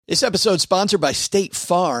This episode is sponsored by State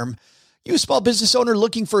Farm. You a small business owner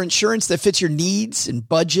looking for insurance that fits your needs and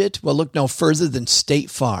budget? Well, look no further than State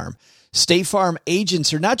Farm. State Farm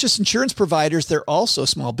agents are not just insurance providers, they're also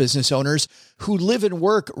small business owners who live and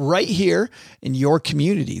work right here in your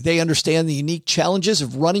community. They understand the unique challenges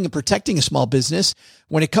of running and protecting a small business.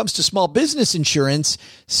 When it comes to small business insurance,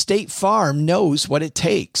 State Farm knows what it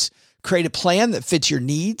takes. Create a plan that fits your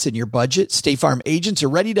needs and your budget. State Farm agents are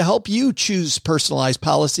ready to help you choose personalized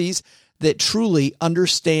policies that truly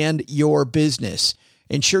understand your business.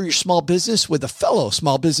 Insure your small business with a fellow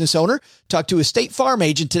small business owner. Talk to a State Farm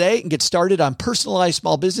agent today and get started on personalized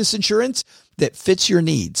small business insurance that fits your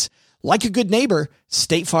needs. Like a good neighbor,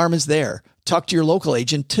 State Farm is there. Talk to your local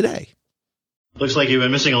agent today. Looks like you've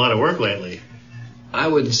been missing a lot of work lately. I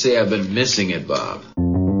wouldn't say I've been missing it, Bob.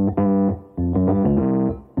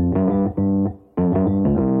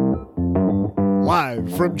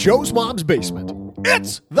 Live from Joe's mom's basement,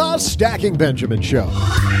 it's the Stacking Benjamin Show.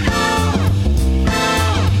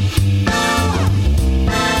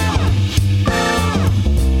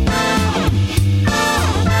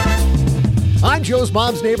 I'm Joe's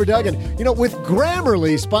mom's neighbor, Doug, and, with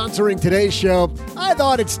Grammarly sponsoring today's show, I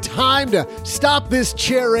thought it's time to stop this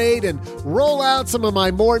charade and roll out some of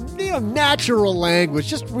my more, natural language.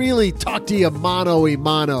 Just really talk to you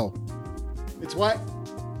mano-y-mano. It's what?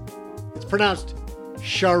 It's pronounced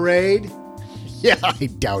charade. Yeah, I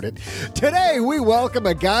doubt it. Today, we welcome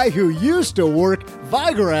a guy who used to work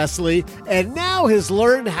vigorously and now has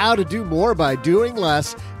learned how to do more by doing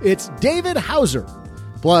less. It's David Hause.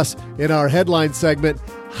 Plus, in our headline segment,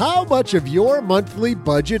 how much of your monthly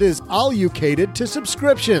budget is allocated to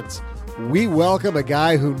subscriptions? We welcome a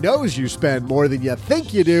guy who knows you spend more than you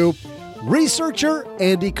think you do, researcher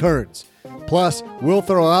Andy Kearns. Plus, we'll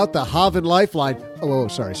throw out the Haven Lifeline. Oh,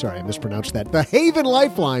 sorry, I mispronounced that. The Haven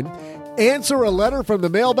Lifeline, answer a letter from the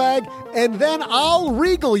mailbag, and then I'll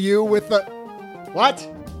regale you with the... What?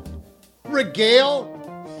 Regale?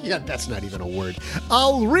 Yeah, that's not even a word.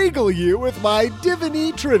 I'll regale you with my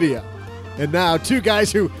Diviny trivia. And now, two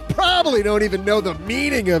guys who probably don't even know the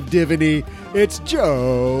meaning of Diviny. It's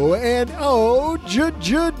Joe and O-J-J-J-J-G.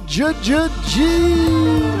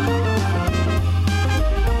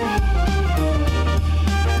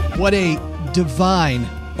 What a divine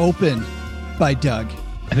open by Doug.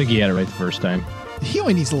 I think he had it right the first time. He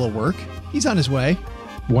only needs a little work. He's on his way.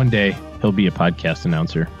 One day, he'll be a podcast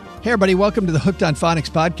announcer. Hey, everybody. Welcome to the Hooked on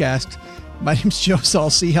Phonics podcast. My name's Joe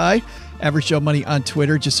Saul-Sehy, Average Joe Money on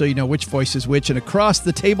Twitter, just so you know which voice is which. And across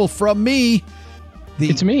the table from me,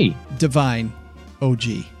 it's me, divine OG.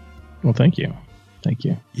 Well, thank you. Thank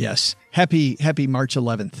you. Yes. Happy March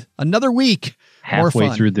 11th. Another week. Halfway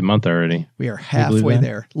through the month already. We are halfway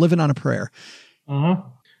there. Living on a prayer. Uh-huh.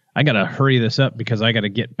 I got to hurry this up because I got to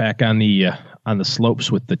get back on the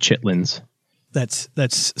slopes with the chitlins. That's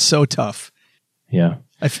so tough. Yeah.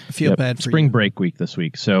 I feel bad for Spring break week this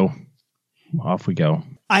week, so off we go.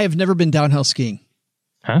 I have never been downhill skiing.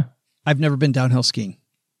 Huh? I've never been downhill skiing.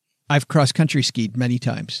 I've cross-country skied many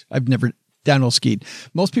times. I've never downhill skied.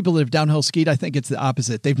 Most people that have downhill skied, I think it's the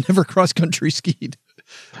opposite. They've never cross-country skied.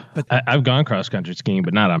 But I've gone cross-country skiing,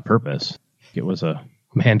 but not on purpose. It was a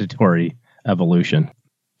mandatory evolution.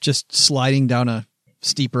 Just sliding down a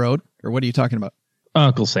steep road? Or what are you talking about?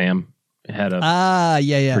 Uncle Sam had a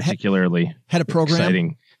particularly had a program?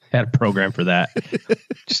 Exciting, had a program for that,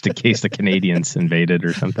 just in case the Canadians invaded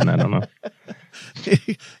or something. I don't know.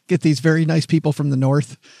 Get these very nice people from the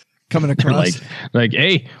north coming across. like,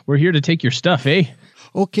 hey, we're here to take your stuff, eh?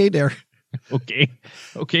 Okay, there.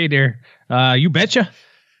 Okay, there. You betcha.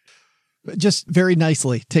 Just very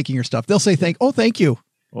nicely taking your stuff. They'll say thank you.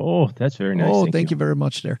 Oh, that's very nice. Oh, thank you very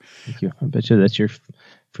much there. Thank you. I betcha that's your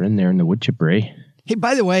friend there in the wood chip, Ray. Hey,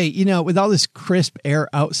 by the way, with all this crisp air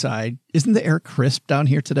outside, isn't the air crisp down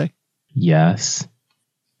here today? Yes.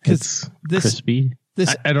 It's crispy.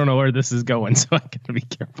 I don't know where this is going, so I got to be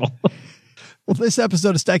careful. Well, this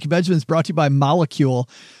episode of Stacking Benjamin is brought to you by Molecule,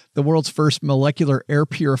 the world's first molecular air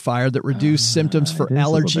purifier that reduces symptoms for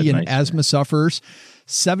allergy and asthma sufferers.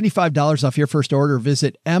 $75 off your first order.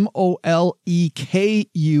 Visit Molekule.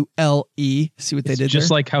 See what they did just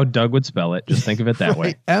there? Like how Doug would spell it. Just think of it that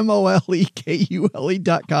way.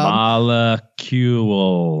 Molekule.com.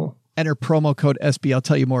 Molecule. Enter promo code SB. I'll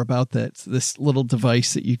tell you more about that. It's this little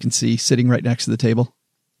device that you can see sitting right next to the table.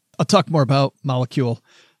 I'll talk more about Molecule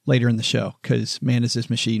later in the show because, man, is this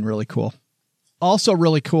machine really cool. Also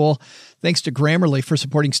really cool, thanks to Grammarly for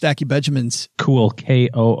supporting Stacking Benjamin's. Cool,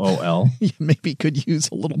 Kool. You maybe could use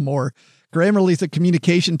a little more Grammarly is a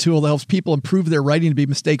communication tool that helps people improve their writing to be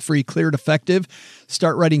mistake-free, clear, and effective.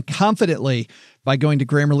 Start writing confidently by going to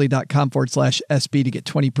Grammarly.com/SB to get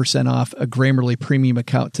 20% off a Grammarly premium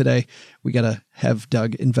account today. We got to have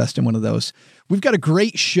Doug invest in one of those. We've got a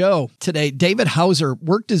great show today. David Hause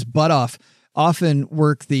worked his butt off, often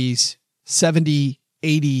work these 70,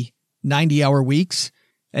 80, 90-hour weeks,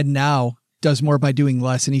 and now does more by doing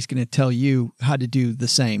less, and he's going to tell you how to do the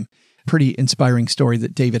same. Pretty inspiring story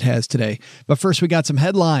that David has today. But first, we got some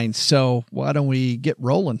headlines, so why don't we get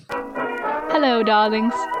rolling? Hello,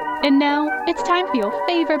 darlings. And now, it's time for your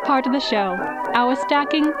favorite part of the show, our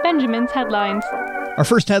Stacking Benjamin's headlines. Our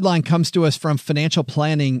first headline comes to us from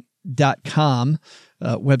financialplanning.com,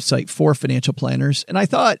 website for financial planners. And I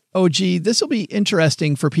thought, this will be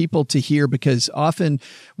interesting for people to hear because often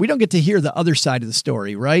we don't get to hear the other side of the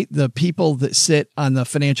story, right? The people that sit on the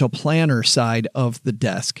financial planner side of the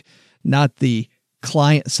desk, not the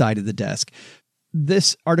client side of the desk.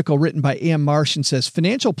 This article written by Ann Martian says,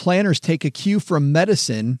 financial planners take a cue from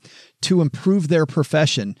medicine to improve their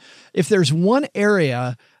profession. If there's one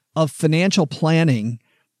area of financial planning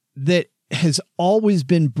that has always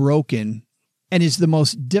been broken and is the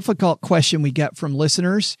most difficult question we get from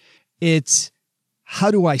listeners, it's how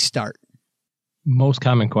do I start? Most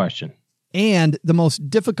common question. And the most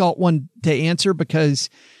difficult one to answer because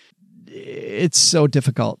it's so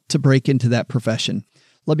difficult to break into that profession.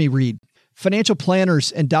 Let me read. Financial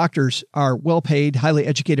planners and doctors are well-paid, highly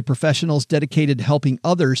educated professionals dedicated to helping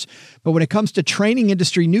others. But when it comes to training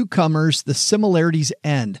industry newcomers, the similarities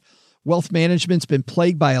end. Wealth management's been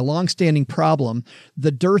plagued by a long-standing problem,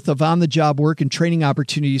 the dearth of on-the-job work and training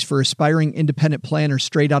opportunities for aspiring independent planners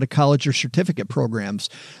straight out of college or certificate programs.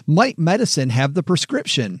 Might medicine have the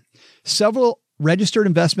prescription? Several registered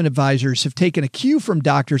investment advisors have taken a cue from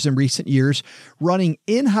doctors in recent years, running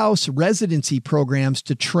in-house residency programs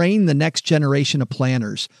to train the next generation of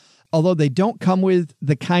planners. Although they don't come with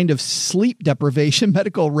the kind of sleep deprivation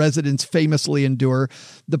medical residents famously endure,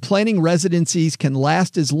 the planning residencies can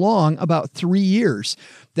last as long, about 3 years.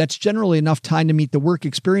 That's generally enough time to meet the work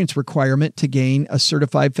experience requirement to gain a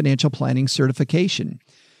certified financial planning certification.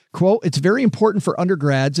 Quote, it's very important for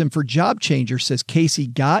undergrads and for job changers, says Casey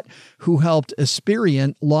Gott, who helped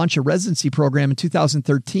Aspirian launch a residency program in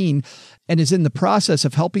 2013 and is in the process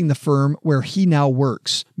of helping the firm where he now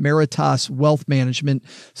works. Meritas Wealth Management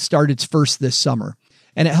started its first this summer.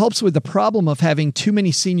 And it helps with the problem of having too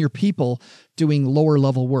many senior people doing lower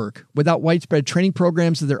level work. Without widespread training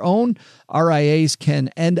programs of their own, RIAs can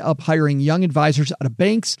end up hiring young advisors out of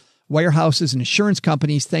banks, wirehouses, and insurance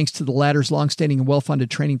companies, thanks to the latter's longstanding and well-funded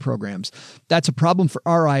training programs. That's a problem for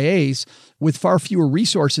RIAs with far fewer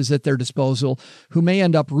resources at their disposal, who may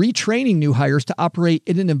end up retraining new hires to operate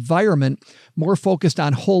in an environment more focused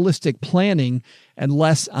on holistic planning and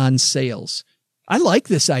less on sales. I like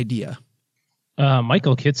this idea.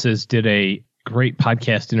 Michael Kitces did a great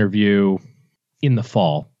podcast interview in the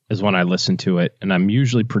fall is when I listened to it, and I'm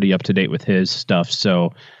usually pretty up to date with his stuff.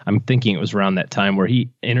 So I'm thinking it was around that time where he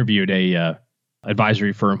interviewed a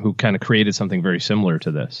advisory firm who kind of created something very similar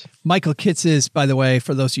to this. Michael Kitces is, by the way,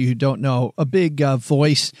 for those of you who don't know, a big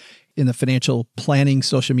voice in the financial planning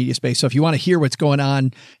social media space. So if you want to hear what's going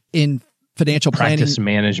on in financial practice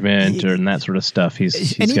planning, management and that sort of stuff,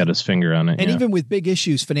 he's got his finger on it. And even with big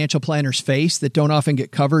issues financial planners face that don't often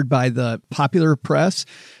get covered by the popular press,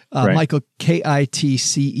 right. Michael,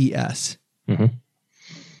 Kitces. Mm-hmm.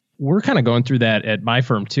 We're kind of going through that at my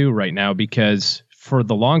firm too right now, because for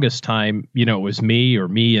the longest time, it was me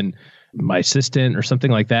and my assistant or something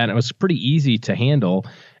like that. And it was pretty easy to handle.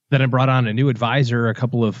 Then I brought on a new advisor a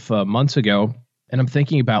couple of months ago, and I'm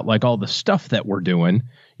thinking about like all the stuff that we're doing.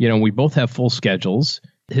 We both have full schedules.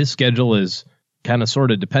 His schedule is kind of sort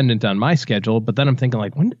of dependent on my schedule, but then I'm thinking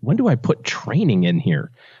like, when do I put training in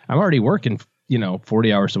here? I'm already working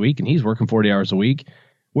 40 hours a week, and he's working 40 hours a week.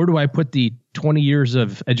 Where do I put the 20 years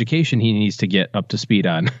of education he needs to get up to speed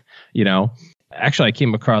on? Actually, I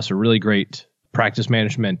came across a really great practice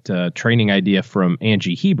management training idea from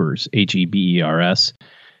Angie Hebers, Hebers.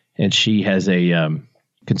 And she has a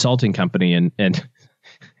consulting company, and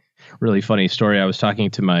really funny story. I was talking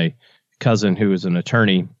to my cousin who is an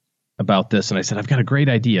attorney about this, and I said, I've got a great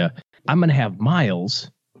idea. I'm going to have Miles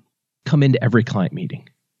come into every client meeting.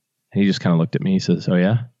 And he just kind of looked at me. He says, oh,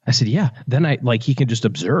 yeah? I said, yeah. Then he can just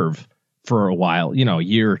observe for a while, a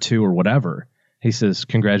year or two or whatever. He says,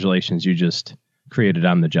 congratulations, you just created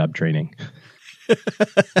on-the-job training.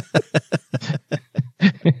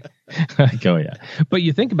 I go, yeah. But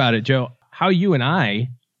you think about it, Joe, how you and I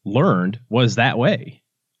learned was that way.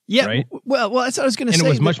 Yeah. Right? Well, that's what I was going to say. And it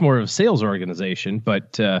was much more of a sales organization,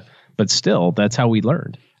 but still, that's how we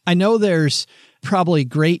learned. I know there's probably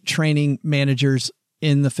great training managers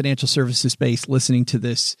in the financial services space listening to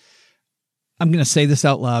this. I'm going to say this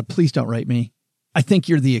out loud. Please don't write me. I think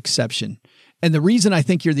you're the exception. And the reason I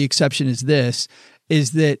think you're the exception is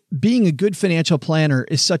that being a good financial planner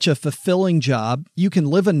is such a fulfilling job. You can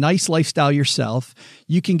live a nice lifestyle yourself.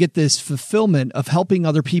 You can get this fulfillment of helping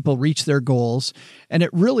other people reach their goals. And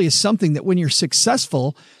it really is something that when you're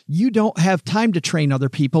successful, you don't have time to train other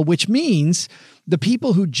people, which means the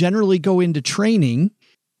people who generally go into training,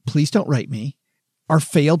 please don't write me, are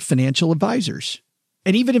failed financial advisors.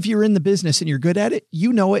 And even if you're in the business and you're good at it,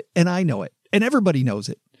 you know it and I know it and everybody knows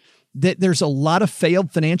it. That there's a lot of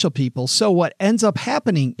failed financial people. So what ends up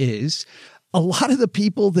happening is a lot of the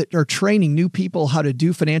people that are training new people how to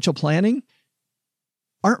do financial planning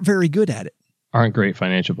aren't very good at it. Aren't great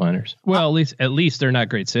financial planners. Well, at least they're not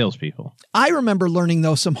great salespeople. I remember learning,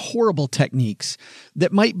 though, some horrible techniques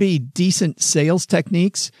that might be decent sales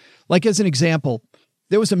techniques. Like, as an example,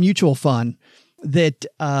 there was a mutual fund that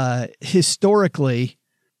historically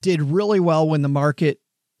did really well when the market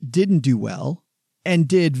didn't do well, and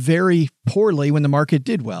did very poorly when the market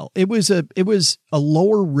did well. It was a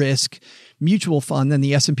lower risk mutual fund than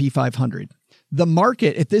the S&P 500. The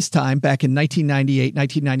market at this time, back in 1998,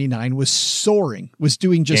 1999, was soaring, was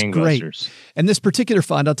doing just great. And this particular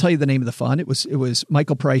fund, I'll tell you the name of the fund. It was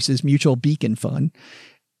Michael Price's Mutual Beacon Fund.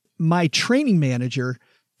 My training manager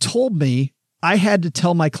told me I had to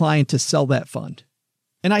tell my client to sell that fund.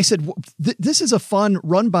 And I said, this is a fund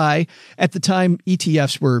run by, at the time,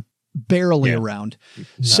 ETFs were barely around.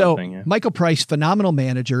 So Michael Price, phenomenal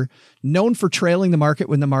manager, known for trailing the market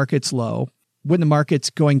when the market's low, when the market's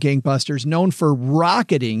going gangbusters, known for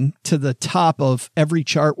rocketing to the top of every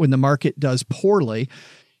chart when the market does poorly.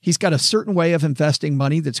 He's got a certain way of investing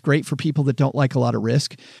money that's great for people that don't like a lot of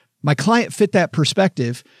risk. My client fit that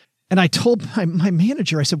perspective. And I told my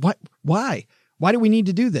manager, I said, why? Why do we need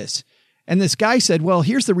to do this? And this guy said, well,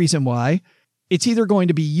 here's the reason why. It's either going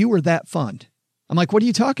to be you or that fund. I'm like, what are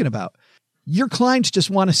you talking about? Your clients just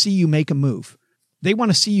want to see you make a move. They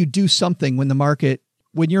want to see you do something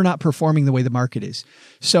when you're not performing the way the market is.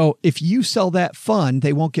 So if you sell that fund,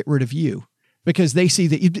 they won't get rid of you because they see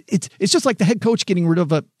that it's just like the head coach getting rid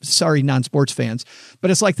of non-sports fans,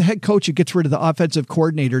 but it's like the head coach who gets rid of the offensive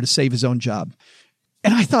coordinator to save his own job.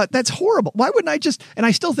 And I thought, that's horrible. Why wouldn't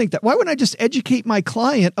I still think that, why wouldn't I just educate my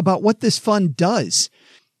client about what this fund does?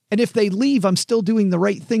 And if they leave, I'm still doing the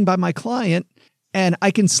right thing by my client and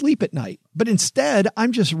I can sleep at night. But instead,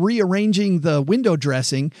 I'm just rearranging the window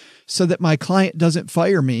dressing so that my client doesn't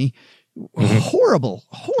fire me. Mm-hmm. Horrible.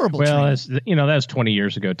 Well, that's 20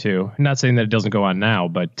 years ago too. I'm not saying that it doesn't go on now,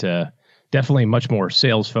 but definitely much more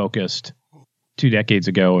sales focused 2 decades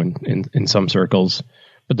ago in some circles.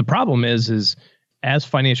 But the problem is as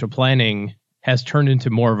financial planning has turned into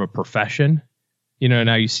more of a profession,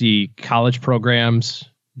 now you see college programs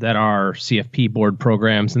that are CFP board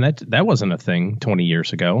programs, and that wasn't a thing 20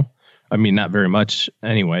 years ago. I mean, not very much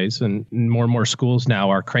anyways. And more schools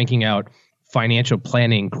now are cranking out financial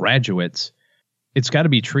planning graduates. It's got to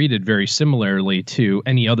be treated very similarly to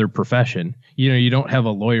any other profession. You don't have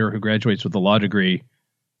a lawyer who graduates with a law degree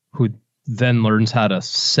who then learns how to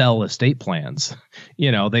sell estate plans.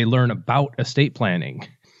 They learn about estate planning.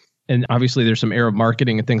 And obviously there's some Arab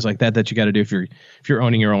marketing and things like that you got to do if you're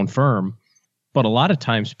owning your own firm. But a lot of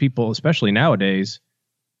times people, especially nowadays,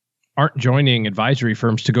 aren't joining advisory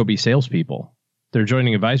firms to go be salespeople. They're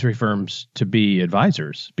joining advisory firms to be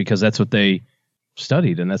advisors because that's what they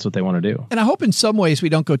studied and that's what they want to do. And I hope in some ways we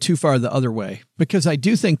don't go too far the other way, because I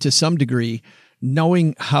do think to some degree,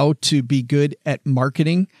 knowing how to be good at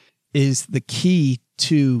marketing is the key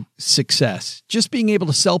to success. Just being able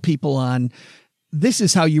to sell people on this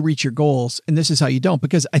is how you reach your goals and this is how you don't.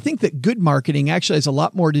 Because I think that good marketing actually has a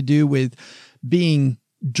lot more to do with being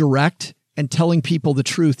direct and telling people the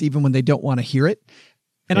truth even when they don't want to hear it.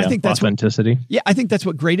 And I think that's authenticity. I think that's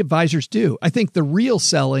what great advisors do. I think the real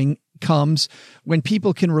selling comes when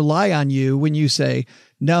people can rely on you when you say,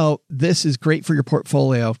 no, this is great for your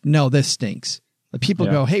portfolio. No, this stinks. People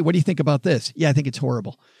go, hey, what do you think about this? Yeah, I think it's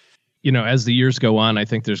horrible. As the years go on, I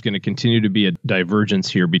think there's going to continue to be a divergence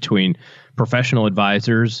here between professional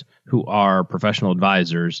advisors who are professional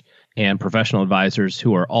advisors and professional advisors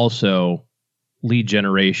who are also lead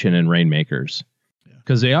generation and rainmakers,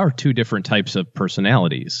 because they are two different types of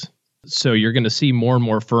personalities. So you're going to see more and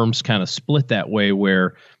more firms kind of split that way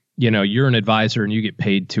where, you're an advisor and you get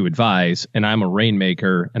paid to advise, and I'm a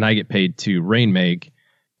rainmaker and I get paid to rainmake.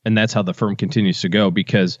 And that's how the firm continues to go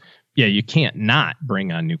because you can't not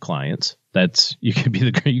bring on new clients. You could be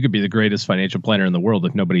the greatest financial planner in the world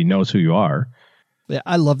if nobody knows who you are. Yeah,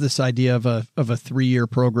 I love this idea of a 3-year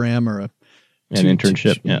program or an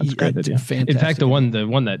internship. Yeah, it's a great idea. Fantastic. In fact, the one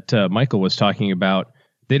that Michael was talking about,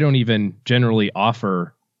 they don't even generally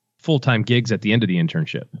offer full-time gigs at the end of the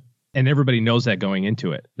internship. And everybody knows that going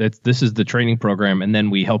into it. This is the training program, and then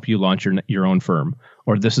we help you launch your own firm.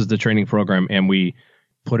 Or this is the training program, and we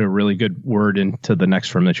put a really good word into the next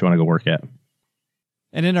firm that you want to go work at.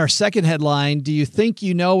 And in our second headline, do you think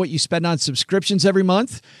you know what you spend on subscriptions every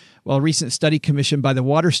month? Well, a recent study commissioned by the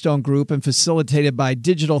Waterstone Group and facilitated by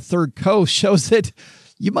Digital Third Coast shows that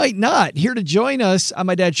you might not. Here to join us on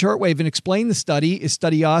My Dad Shortwave and explain the study is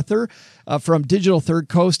study author from Digital Third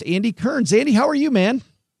Coast, Andy Kearns. Andy, how are you, man?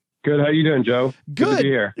 Good. How you doing, Joe? Good to be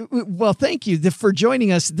here. Well, thank you for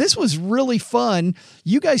joining us. This was really fun.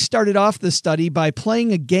 You guys started off the study by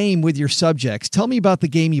playing a game with your subjects. Tell me about the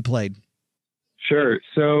game you played. Sure.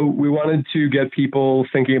 So we wanted to get people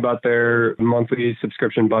thinking about their monthly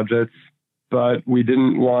subscription budgets, but we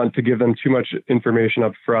didn't want to give them too much information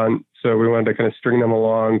up front. So we wanted to kind of string them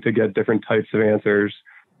along to get different types of answers.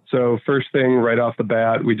 So first thing right off the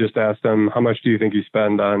bat, we just asked them, how much do you think you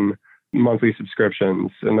spend on monthly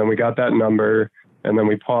subscriptions? And then we got that number, and then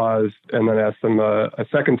we paused and then asked them a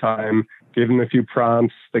second time, gave them a few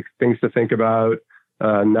prompts, like things to think about,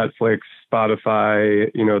 Netflix,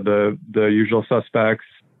 Spotify, the usual suspects,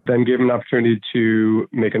 then gave them an opportunity to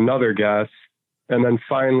make another guess. And then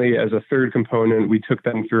finally, as a third component, we took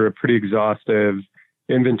them through a pretty exhaustive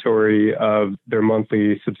inventory of their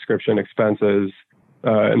monthly subscription expenses,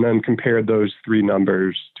 and then compared those three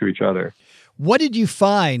numbers to each other. What did you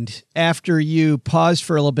find after you paused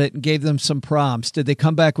for a little bit and gave them some prompts? Did they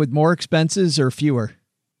come back with more expenses or fewer?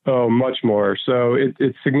 Oh, much more. So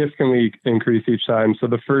it significantly increased each time. So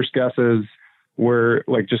the first guesses were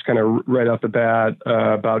like just kind of right off the bat,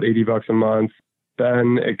 about $80 a month.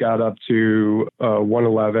 Then it got up to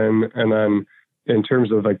 $111, and then in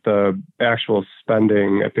terms of like the actual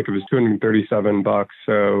spending, I think it was $237.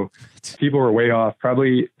 So people were way off.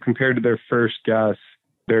 Probably compared to their first guess,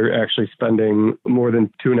 they're actually spending more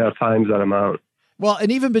than 2.5 times that amount. Well,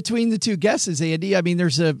 and even between the two guesses, Andy, I mean,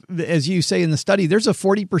 there's as you say in the study, there's a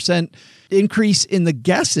 40% increase in the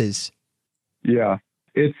guesses. Yeah,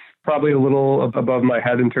 it's probably a little above my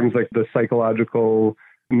head in terms of like the psychological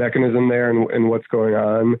mechanism there and what's going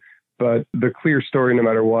on. But the clear story, no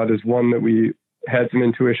matter what, is one that we had some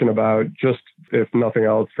intuition about, just if nothing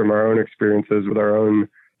else from our own experiences with our own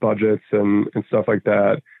budgets and stuff like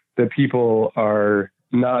that, that people are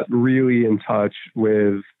not really in touch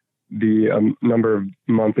with the number of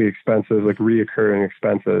monthly expenses, like reoccurring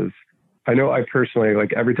expenses. I know I personally,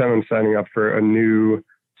 like every time I'm signing up for a new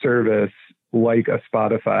service, like a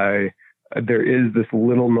Spotify, there is this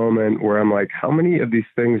little moment where I'm like, how many of these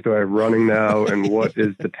things do I have running now? And what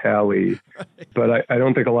is the tally? But I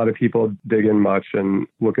don't think a lot of people dig in much and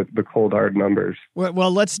look at the cold hard numbers.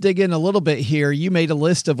 Well, let's dig in a little bit here. You made a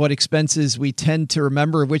list of what expenses we tend to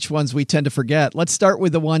remember, which ones we tend to forget. Let's start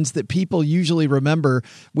with the ones that people usually remember.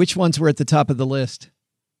 Which ones were at the top of the list?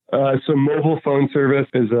 So mobile phone service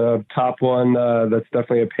is a top one. That's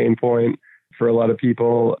definitely a pain point for a lot of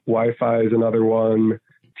people. Wi-Fi is another one.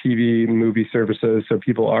 TV, movie services. So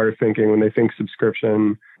people are thinking, when they think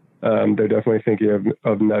subscription, they're definitely thinking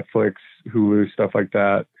of Netflix, Hulu, stuff like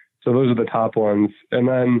that. So those are the top ones. And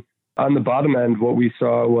then on the bottom end, what we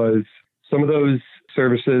saw was some of those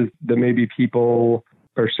services that maybe people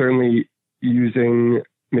are certainly using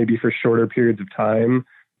maybe for shorter periods of time,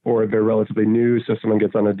 or they're relatively new. So someone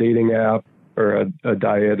gets on a dating app or a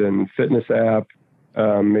diet and fitness app.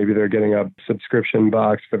 Maybe they're getting a subscription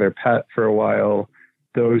box for their pet for a while.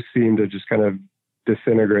 Those seem to just kind of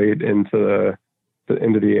disintegrate into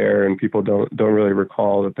the air, and people don't really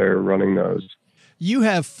recall that they're running those. You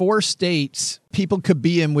have 4 states people could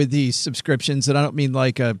be in with these subscriptions, and I don't mean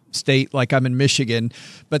like a state like I'm in Michigan,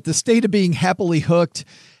 but the state of being happily hooked,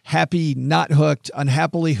 happy not hooked,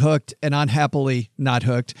 unhappily hooked, and unhappily not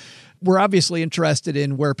hooked. We're obviously interested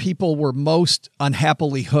in where people were most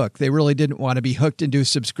unhappily hooked. They really didn't want to be hooked into a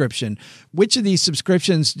subscription. Which of these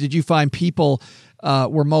subscriptions did you find people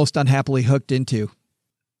were most unhappily hooked into?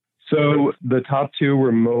 So the top 2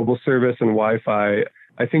 were mobile service and Wi-Fi.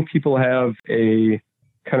 I think people have a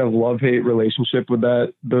kind of love-hate relationship with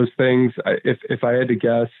those things. If I had to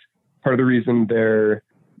guess, part of the reason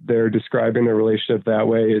they're describing their relationship that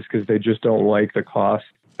way is because they just don't like the cost.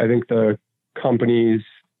 I think the companies,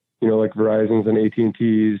 like Verizon's and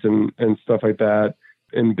AT&T's and stuff like that,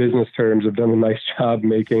 in business terms, have done a nice job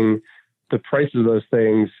making the price of those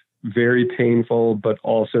things very painful, but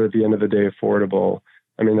also at the end of the day, affordable.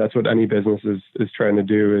 I mean, that's what any business is trying to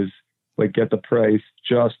do, is like get the price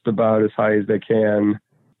just about as high as they can,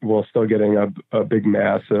 while still getting a big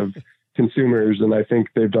mass of consumers. And I think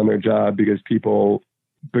they've done their job because people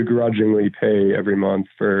begrudgingly pay every month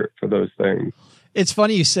for those things. It's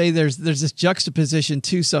funny you say there's this juxtaposition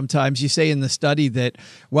too. Sometimes you say in the study that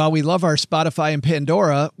while we love our Spotify and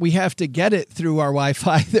Pandora, we have to get it through our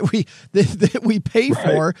Wi-Fi that we pay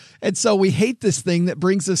for. And so we hate this thing that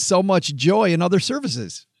brings us so much joy in other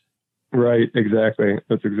services. Right. Exactly.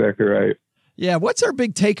 That's exactly right. Yeah. What's our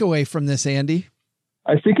big takeaway from this, Andy?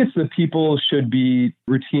 I think it's that people should be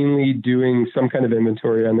routinely doing some kind of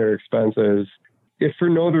inventory on their expenses. If for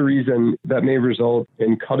no other reason, that may result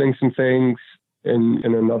in cutting some things. In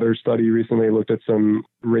another study recently looked at some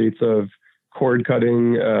rates of cord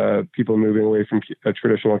cutting, people moving away from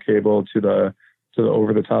traditional cable to the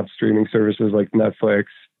over-the-top streaming services like Netflix.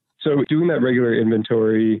 So doing that regular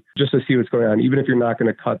inventory just to see what's going on, even if you're not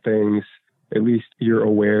going to cut things, at least you're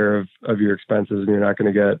aware of your expenses and you're not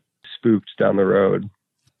going to get spooked down the road.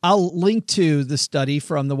 I'll link to the study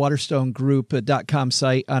from the WaterstoneGroup.com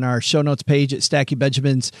site on our show notes page at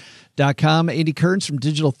StackyBenjamins.com. Andy Kearns from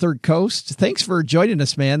Digital Third Coast. Thanks for joining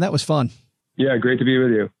us, man. That was fun. Yeah, great to be with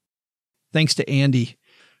you. Thanks to Andy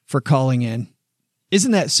for calling in.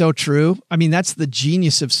 Isn't that so true? I mean, that's the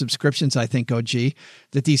genius of subscriptions, I think, OG,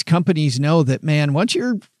 that these companies know that, man, once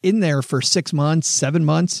you're in there for 6 months, 7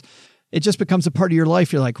 months, it just becomes a part of your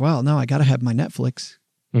life. You're like, well, no, I got to have my Netflix.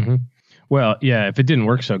 Mm-hmm. Well, yeah, if it didn't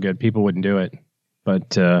work so good, people wouldn't do it.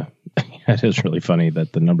 But it is really funny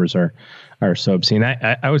that the numbers are so obscene.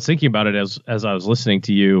 I was thinking about it as I was listening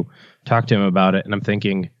to you talk to him about it, and I'm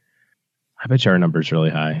thinking, I bet you our number's really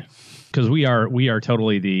high. Because we are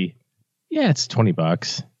totally it's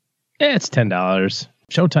 $20. Yeah, it's $10.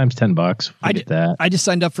 Showtime's $10. I get that. I just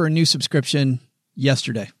signed up for a new subscription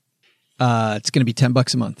yesterday. It's going to be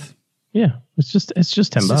 $10 a month. Yeah, it's just $10. It's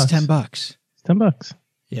just $10. It's $10.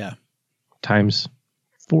 Yeah. Times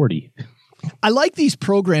 40. I like these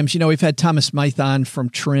programs. You know, we've had Thomas Smythe on from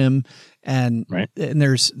Trim, and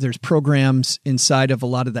there's programs inside of a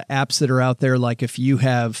lot of the apps that are out there. Like if you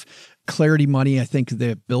have Clarity Money, I think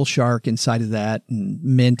the Bill Shark inside of that, and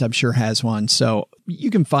Mint, I'm sure, has one. So you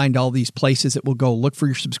can find all these places that will go look for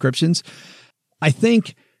your subscriptions. I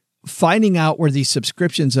think finding out where these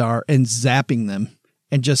subscriptions are and zapping them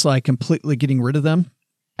and just like completely getting rid of them.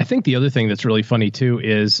 I think the other thing that's really funny too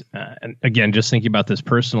is, and again, just thinking about this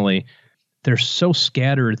personally, they're so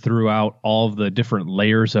scattered throughout all of the different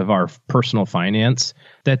layers of our personal finance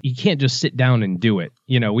that you can't just sit down and do it.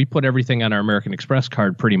 You know, we put everything on our American Express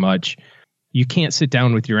card pretty much. You can't sit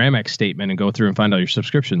down with your Amex statement and go through and find all your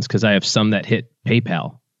subscriptions because I have some that hit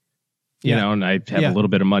PayPal, you know, and I have a little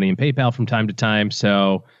bit of money in PayPal from time to time.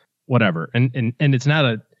 So whatever. And it's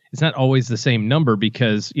not always the same number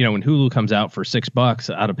because, you know, when Hulu comes out for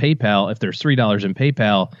 $6 out of PayPal, if there's $3 in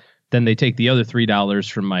PayPal, then they take the other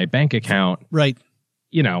 $3 from my bank account. Right.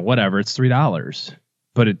 You know, whatever, it's $3,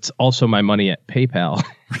 but it's also my money at PayPal.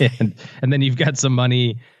 and then you've got some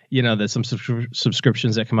money, you know, there's some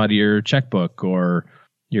subscriptions that come out of your checkbook or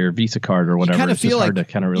your Visa card or whatever. It's just hard to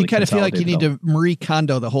kind of really feel like you need to Marie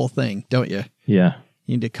Kondo the whole thing, don't you? Yeah.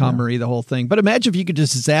 You need to Marie the whole thing. But imagine if you could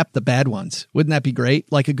just zap the bad ones. Wouldn't that be great?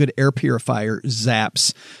 Like a good air purifier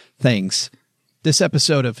zaps things. This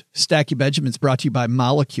episode of Stacky Benjamins brought to you by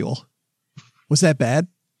Molecule. Was that bad?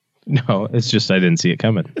 No, it's just I didn't see it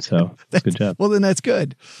coming. So good job. Well, then that's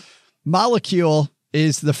good. Molecule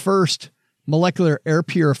is the first molecular air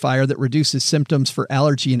purifier that reduces symptoms for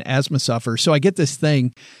allergy and asthma sufferers. So I get this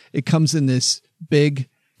thing. It comes in this big,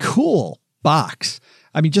 cool box.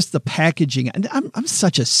 I mean, just the packaging. And I'm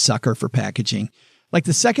such a sucker for packaging. Like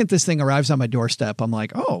the second this thing arrives on my doorstep, I'm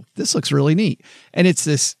like, oh, this looks really neat. And it's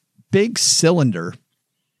this big cylinder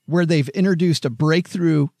where they've introduced a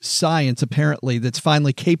breakthrough science, apparently, that's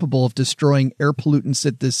finally capable of destroying air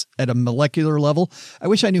pollutants at a molecular level. I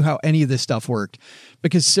wish I knew how any of this stuff worked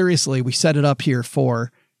because seriously, we set it up here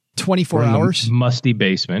for 24 hours. Musty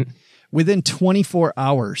basement. Within 24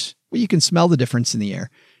 hours, well, you can smell the difference in the air.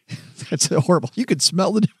 That's horrible. You can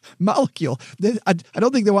smell the molecule. I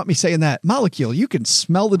don't think they want me saying that. Molecule, you can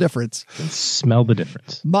smell the difference. Smell the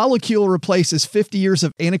difference. Molecule replaces 50 years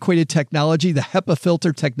of antiquated technology. The HEPA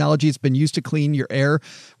filter technology that's been used to clean your air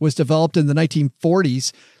was developed in the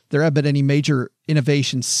 1940s. There haven't been any major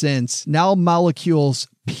innovations since. Now Molecule's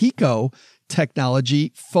PICO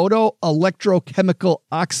technology, photoelectrochemical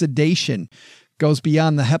oxidation, goes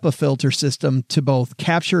beyond the HEPA filter system to both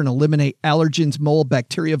capture and eliminate allergens, mold,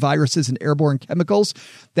 bacteria, viruses, and airborne chemicals.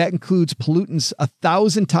 That includes pollutants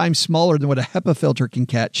 1,000 times smaller than what a HEPA filter can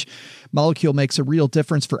catch. Molecule makes a real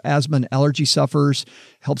difference for asthma and allergy sufferers,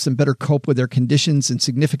 helps them better cope with their conditions and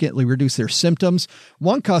significantly reduce their symptoms.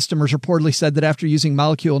 One customer reportedly said that after using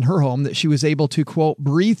Molecule in her home, that she was able to, quote,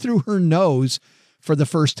 breathe through her nose for the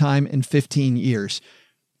first time in 15 years.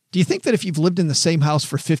 Do you think that if you've lived in the same house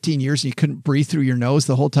for 15 years and you couldn't breathe through your nose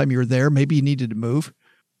the whole time you were there, maybe you needed to move?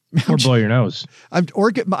 Or blow your nose.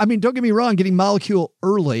 Don't get me wrong, getting Molecule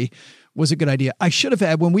early was a good idea. I should have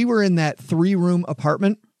had, when we were in that 3-room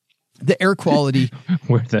apartment, the air quality.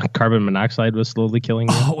 Where the carbon monoxide was slowly killing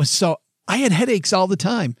you? Oh, it was so, I had headaches all the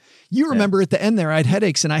time. You remember at the end there, I had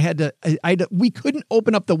headaches and we couldn't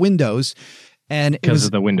open up the windows. And because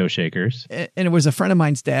of the window shakers. And it was a friend of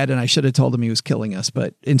mine's dad, and I should have told him he was killing us,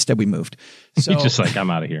 but instead we moved. So He's just like, I'm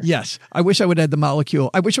out of here. Yes. I wish I would have had the Molecule.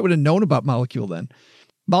 I wish I would have known about Molecule then.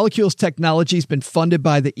 Molecule's technology has been funded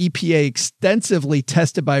by the EPA, extensively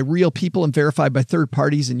tested by real people and verified by third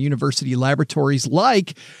parties and university laboratories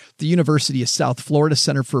like the University of South Florida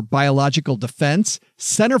Center for Biological Defense.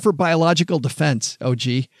 Center for Biological Defense,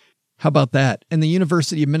 OG. How about that? And the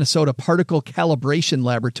University of Minnesota Particle Calibration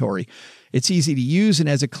Laboratory. It's easy to use and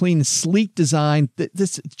has a clean, sleek design.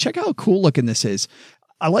 Check out how cool looking this is.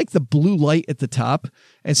 I like the blue light at the top.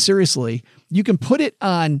 And seriously, you can put it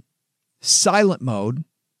on silent mode.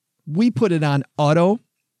 We put it on auto.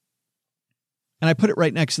 And I put it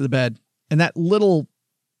right next to the bed. And that little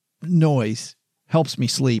noise helps me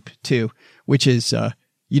sleep too, which is,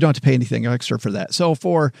 you don't have to pay anything extra for that. So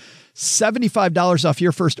for $75 off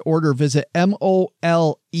your first order, visit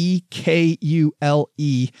molekule.com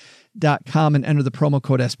and enter the promo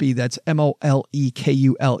code SB. That's molekule.com,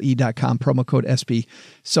 promo code SB.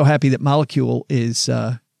 So happy that Molecule is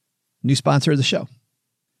new sponsor of the show.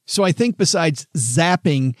 So I think besides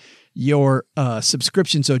zapping your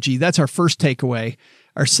subscriptions, OG, that's our first takeaway.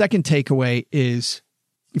 Our second takeaway is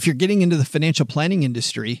if you're getting into the financial planning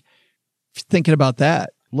industry, if you're thinking about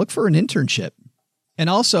that, look for an internship. And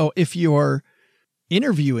also, if you're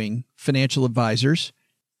interviewing financial advisors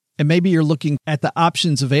and maybe you're looking at the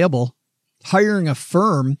options available, hiring a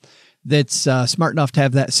firm that's smart enough to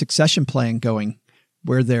have that succession plan going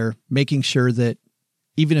where they're making sure that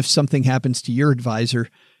even if something happens to your advisor,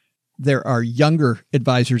 there are younger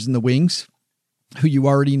advisors in the wings who you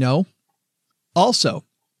already know, also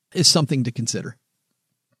is something to consider.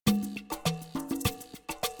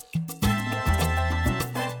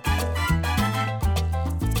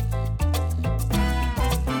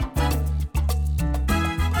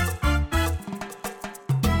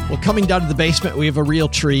 Well, coming down to the basement, we have a real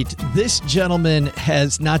treat. This gentleman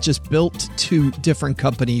has not just built 2 different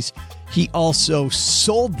companies, he also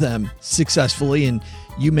sold them successfully. And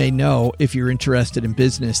you may know, if you're interested in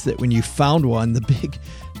business, that when you found one, the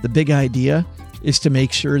big idea is to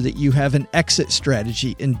make sure that you have an exit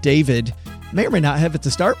strategy. And David may or may not have it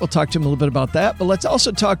to start. We'll talk to him a little bit about that, but let's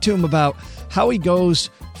also talk to him about how he goes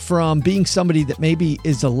from being somebody that maybe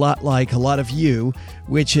is a lot like a lot of you,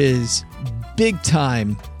 which is big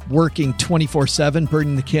time working 24/7,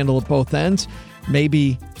 burning the candle at both ends,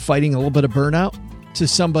 maybe fighting a little bit of burnout, to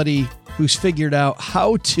somebody who's figured out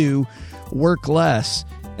how to work less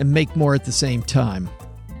and make more at the same time.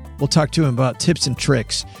 We'll talk to him about tips and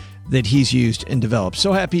tricks that he's used and developed.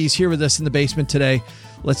 So happy he's here with us in the basement today.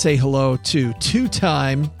 Let's say hello to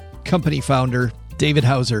 2-time company founder, David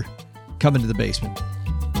Hause, coming to the basement.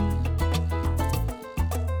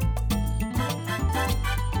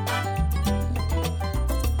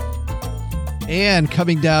 And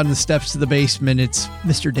coming down the steps to the basement, it's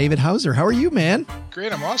Mr. David Hause. How are you, man?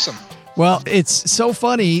 Great. I'm awesome. Well, it's so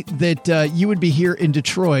funny that you would be here in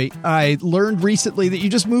Detroit. I learned recently that you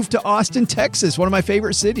just moved to Austin, Texas, one of my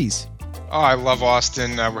favorite cities. Oh, I love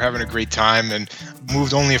Austin. We're having a great time and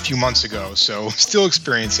moved only a few months ago, so still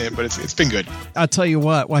experiencing it, but it's been good. I'll tell you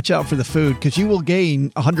what, watch out for the food because you will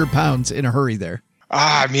gain 100 pounds in a hurry there.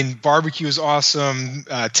 I mean, barbecue is awesome.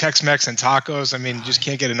 Tex-Mex and tacos. I mean, you just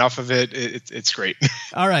can't get enough of it. It's great.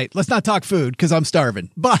 All right, let's not talk food because I'm starving.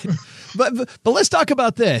 But let's talk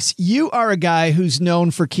about this. You are a guy who's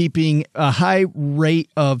known for keeping a high rate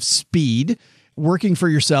of speed, working for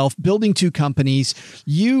yourself, building 2 companies.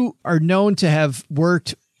 You are known to have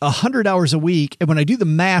worked 100 hours a week. And when I do the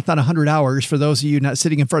math on 100 hours, for those of you not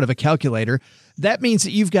sitting in front of a calculator, that means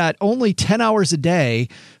that you've got only 10 hours a day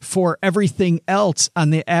for everything else on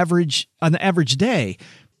the average day.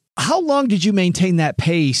 How long did you maintain that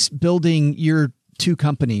pace building your 2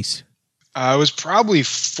 companies? It was probably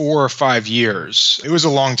 4 or 5 years. It was a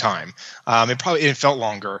long time. It felt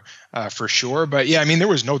longer. for sure. But yeah, I mean, there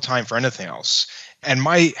was no time for anything else. And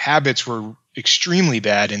my habits were extremely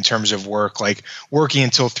bad in terms of work, like working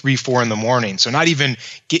until 3, 4 in the morning. So not even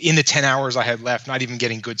get in the 10 hours I had left, not even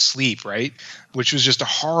getting good sleep, right? Which was just a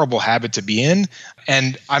horrible habit to be in.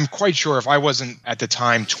 And I'm quite sure if I wasn't at the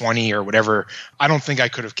time 20 or whatever, I don't think I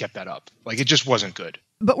could have kept that up. Like it just wasn't good.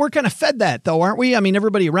 But we're kind of fed that though, aren't we? I mean,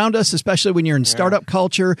 everybody around us, especially when you're in startup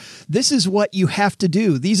culture, this is what you have to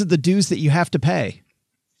do. These are the dues that you have to pay.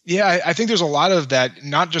 Yeah, I think there's a lot of that,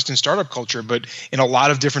 not just in startup culture, but in a lot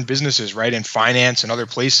of different businesses, right? In finance and other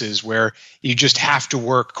places where you just have to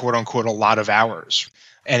work, quote unquote, a lot of hours.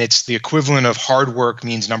 And it's the equivalent of hard work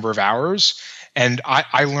means number of hours. And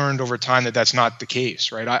I learned over time that that's not the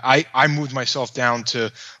case, right? I moved myself down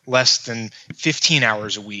to less than 15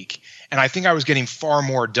 hours a week. And I think I was getting far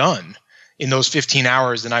more done in those 15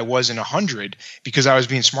 hours than I was in 100 because I was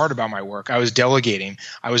being smart about my work. I was delegating,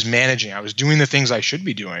 I was managing, I was doing the things I should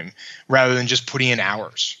be doing rather than just putting in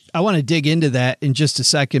hours. I want to dig into that in just a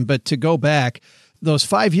second, but to go back, those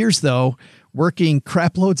 5 years though, working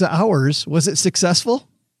crap loads of hours, was it successful?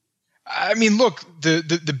 I mean, look,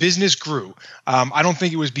 the business grew. I don't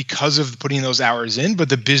think it was because of putting those hours in, but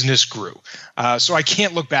the business grew. So I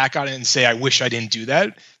can't look back on it and say, I wish I didn't do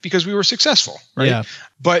that because we were successful, right? Yeah.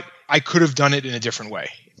 But I could have done it in a different way.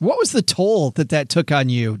 What was the toll that took on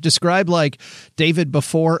you? Describe like David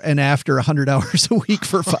before and after 100 hours a week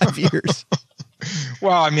for 5 years.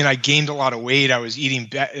 Well, I mean, I gained a lot of weight. I was eating,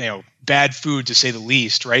 bad food to say the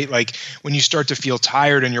least, right? Like when you start to feel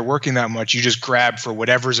tired and you're working that much, you just grab for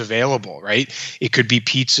whatever's available, right? It could be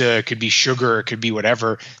pizza, it could be sugar, it could be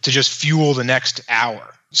whatever to just fuel the next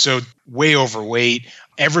hour. So way overweight,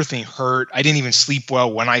 everything hurt. I didn't even sleep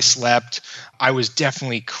well when I slept. I was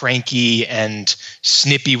definitely cranky and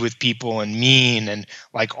snippy with people and mean and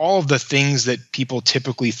like all of the things that people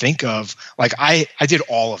typically think of. Like I did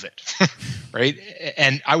all of it, right?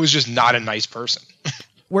 And I was just not a nice person.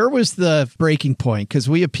 Where was the breaking point? Because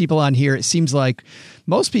we have people on here. It seems like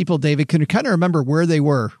most people, David, can kind of remember where they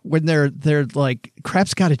were when they're like,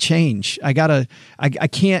 crap's got to change. I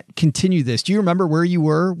can't continue this. Do you remember where you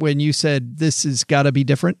were when you said this has got to be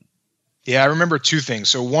different? Yeah, I remember two things.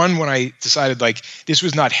 So one, when I decided like this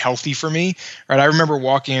was not healthy for me, right? I remember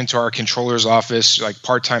walking into our controller's office, like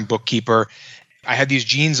part-time bookkeeper. I had these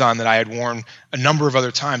jeans on that I had worn a number of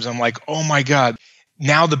other times. I'm like, oh my God.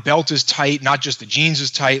 Now the belt is tight, not just the jeans is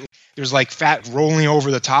tight. There's like fat rolling over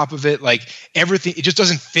the top of it. Like everything, it just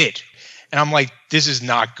doesn't fit. And I'm like, this is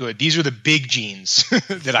not good. These are the big jeans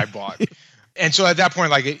that I bought. And so at that point,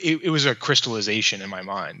 like it was a crystallization in my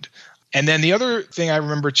mind. And then the other thing I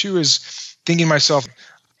remember too is thinking to myself,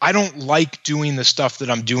 I don't like doing the stuff that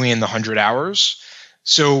I'm doing in the 100 hours.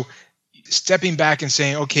 So stepping back and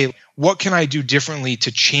saying, okay, what can I do differently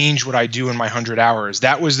to change what I do in my 100 hours?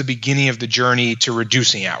 That was the beginning of the journey to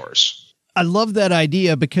reducing hours. I love that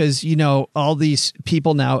idea because, all these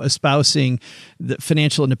people now espousing the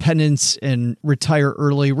financial independence and retire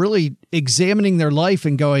early, really examining their life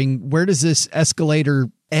and going, where does this escalator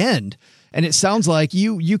end? And it sounds like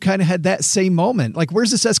you kind of had that same moment. Like,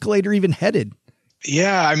 where's this escalator even headed?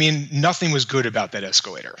 Yeah, I mean, nothing was good about that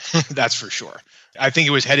escalator. That's for sure. I think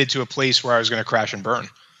it was headed to a place where I was going to crash and burn.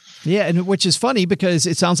 Yeah, and which is funny because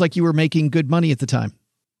it sounds like you were making good money at the time.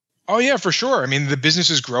 Oh, yeah, for sure. I mean, the business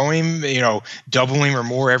is growing, doubling or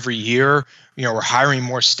more every year. We're hiring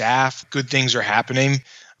more staff. Good things are happening.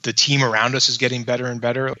 The team around us is getting better and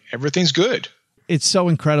better. Everything's good. It's so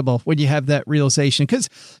incredible when you have that realization because,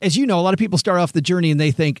 as you know, a lot of people start off the journey and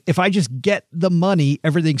they think, if I just get the money,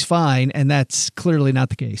 everything's fine. And that's clearly not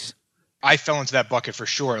the case. I fell into that bucket for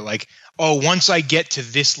sure. Like, once I get to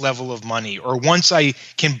this level of money or once I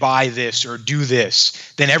can buy this or do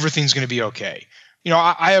this, then everything's going to be okay.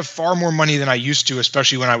 I have far more money than I used to,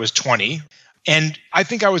 especially when I was 20. And I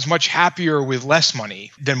think I was much happier with less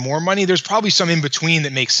money than more money. There's probably some in between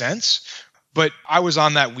that makes sense. But I was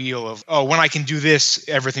on that wheel of, when I can do this,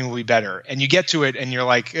 everything will be better. And you get to it and you're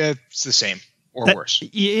like, it's the same or worse.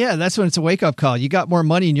 Yeah, that's when it's a wake-up call. You got more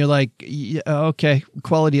money and you're like, okay,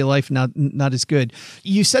 quality of life not as good.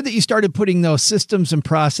 You said that you started putting those systems and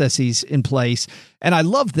processes in place. And I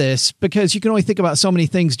love this because you can only think about so many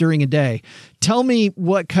things during a day. Tell me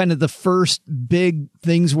what kind of the first big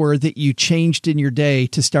things were that you changed in your day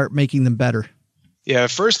to start making them better. Yeah, the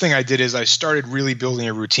first thing I did is I started really building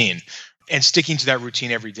a routine. and sticking to that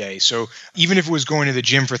routine every day. So even if it was going to the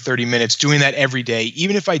gym for 30 minutes, doing that every day,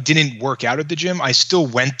 even if I didn't work out at the gym, I still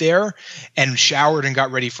went there and showered and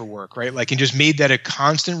got ready for work, right? Like, and just made that a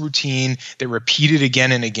constant routine that repeated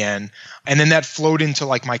again and again. And then that flowed into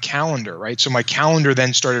like my calendar, right? So my calendar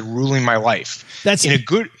then started ruling my life. That's in a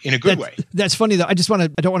good way. That's funny though. I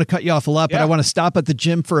don't want to cut you off a lot, but I want to stop at the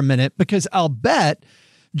gym for a minute, because I'll bet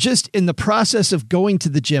just in the process of going to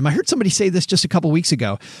the gym, I heard somebody say this just a couple weeks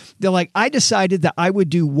ago. They're like, I decided that I would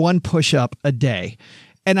do one push-up a day.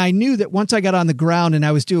 And I knew that once I got on the ground and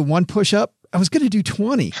I was doing one push-up, I was going to do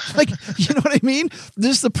 20. Like, you know what I mean?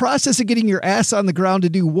 Just the process of getting your ass on the ground to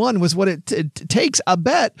do one was what it takes. I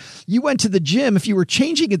bet you went to the gym. If you were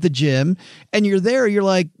changing at the gym and you're there, you're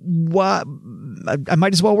like, what? I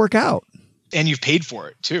might as well work out. And you've paid for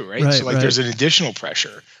it too, right? So like there's an additional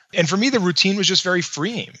pressure. And for me, the routine was just very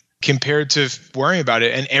freeing compared to worrying about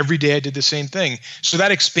it. And every day I did the same thing. So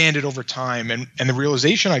that expanded over time. And the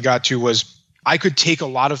realization I got to was I could take a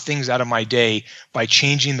lot of things out of my day by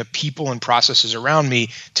changing the people and processes around me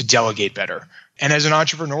to delegate better. And as an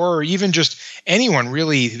entrepreneur, or even just anyone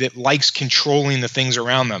really that likes controlling the things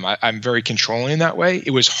around them, I'm very controlling in that way.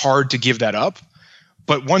 It was hard to give that up.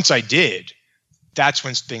 But once I did, that's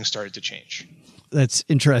when things started to change. That's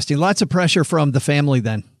interesting. Lots of pressure from the family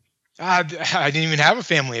then. I didn't even have a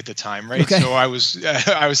family at the time, right? Okay. So I was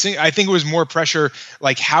thinking, I think it was more pressure,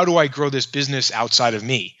 like, how do I grow this business outside of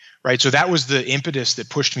me, right? So that was the impetus that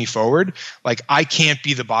pushed me forward. Like, I can't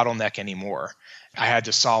be the bottleneck anymore. I had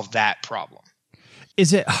to solve that problem.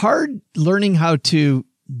 Is it hard learning how to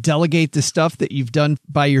delegate the stuff that you've done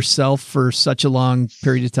by yourself for such a long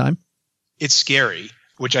period of time? It's scary,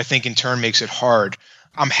 which I think in turn makes it hard.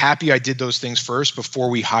 I'm happy I did those things first before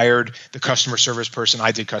we hired the customer service person.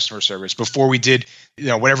 I did customer service before we did,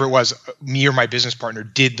 whatever it was, me or my business partner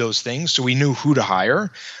did those things. So we knew who to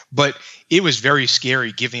hire, but it was very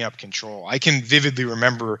scary giving up control. I can vividly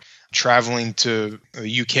remember traveling to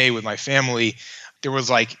the UK with my family. There was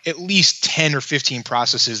like at least 10 or 15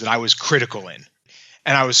 processes that I was critical in.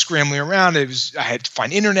 And I was scrambling around. I had to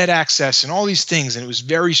find internet access and all these things, and it was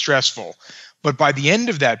very stressful. But by the end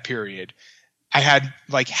of that period, I had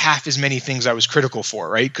like half as many things I was critical for,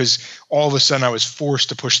 right? Because all of a sudden I was forced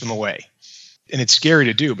to push them away. And it's scary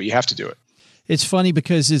to do, but you have to do it. It's funny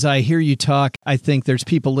because as I hear you talk, I think there's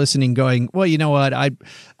people listening going, well, you know what? I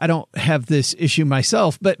don't have this issue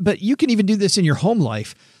myself, but you can even do this in your home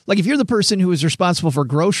life. Like if you're the person who is responsible for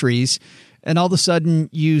groceries and all of a sudden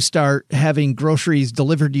you start having groceries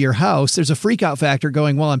delivered to your house, there's a freak out factor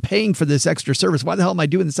going, well, I'm paying for this extra service. Why the hell am I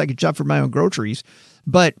doing this? I could shop for my own groceries.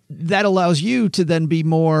 But that allows you to then be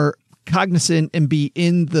more cognizant and be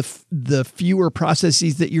in the fewer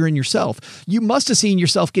processes that you're in yourself. You must have seen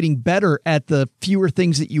yourself getting better at the fewer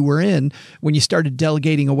things that you were in when you started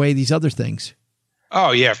delegating away these other things.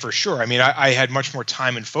 Oh, yeah, for sure. I mean, I had much more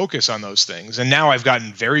time and focus on those things. And now I've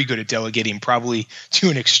gotten very good at delegating, probably to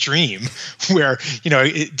an extreme where,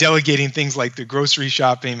 delegating things like the grocery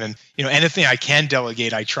shopping and, anything I can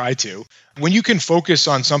delegate, I try to. When you can focus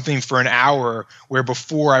on something for an hour where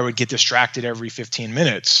before I would get distracted every 15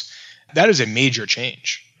 minutes, that is a major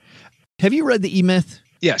change. Have you read the E-Myth?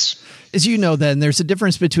 Yes. As you know, then there's a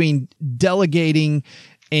difference between delegating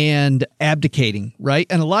and abdicating, right?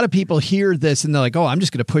 And a lot of people hear this and they're like, oh, I'm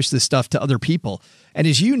just going to push this stuff to other people. And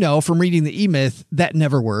as you know, from reading the E-Myth, that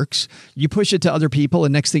never works. You push it to other people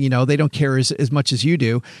and next thing you know, they don't care as much as you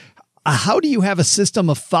do. How do you have a system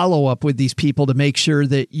of follow-up with these people to make sure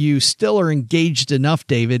that you still are engaged enough,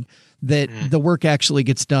 David, that the work actually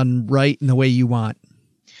gets done right in the way you want?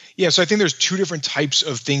 Yeah, so I think there's two different types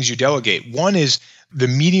of things you delegate. One is the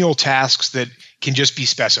menial tasks that can just be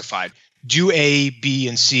specified. Do A, B,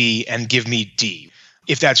 and C, and give me D.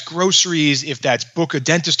 If that's groceries, if that's book a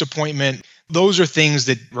dentist appointment, those are things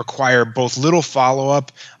that require both little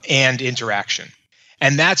follow-up and interaction.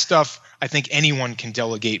 And that stuff, I think anyone can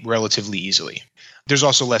delegate relatively easily. There's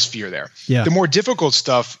also less fear there. Yeah. The more difficult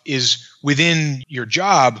stuff is within your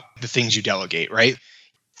job, the things you delegate, right?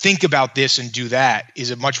 Think about this and do that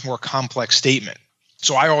is a much more complex statement.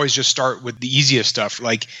 So I always just start with the easiest stuff.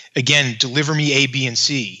 Like, again, deliver me A, B, and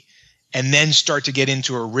C, and then start to get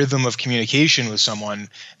into a rhythm of communication with someone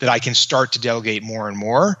that I can start to delegate more and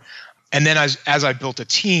more. And then as I built a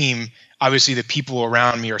team, obviously the people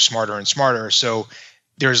around me are smarter and smarter. So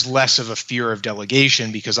there's less of a fear of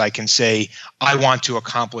delegation because I can say, I want to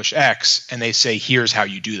accomplish X, and they say, here's how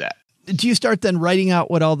you do that. Do you start then writing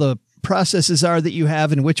out what all the processes are that you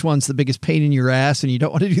have and which one's the biggest pain in your ass and you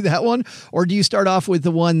don't want to do that one? Or do you start off with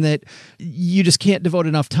the one that you just can't devote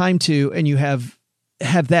enough time to and you have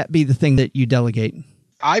that be the thing that you delegate?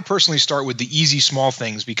 I personally start with the easy small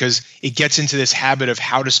things because it gets into this habit of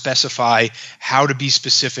how to specify, how to be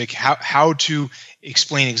specific, how to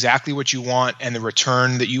explain exactly what you want and the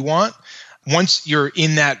return that you want. Once you're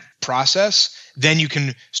in that process, then you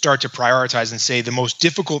can start to prioritize and say the most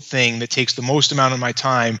difficult thing that takes the most amount of my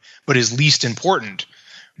time but is least important.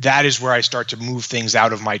 That is where I start to move things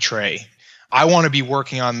out of my tray. I want to be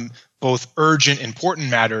working on both urgent, important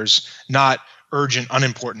matters, not urgent,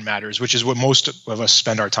 unimportant matters, which is what most of us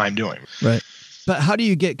spend our time doing. Right. But how do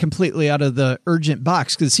you get completely out of the urgent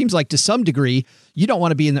box? Because it seems like to some degree, you don't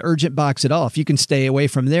want to be in the urgent box at all. If you can stay away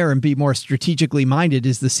from there and be more strategically minded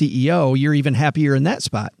as the CEO, you're even happier in that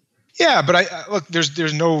spot. Yeah, but look,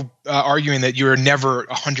 there's no arguing that you're never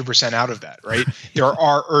 100% out of that, right? There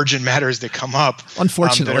are urgent matters that come up,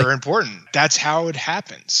 unfortunately, that are important. That's how it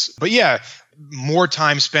happens. But yeah, more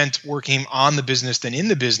time spent working on the business than in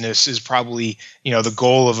the business is probably, the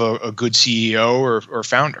goal of a good CEO or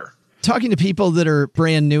founder. Talking to people that are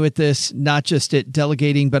brand new at this, not just at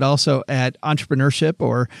delegating, but also at entrepreneurship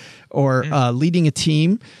or leading a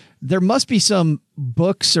team, there must be some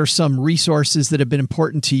books or some resources that have been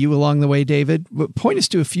important to you along the way, David. Point us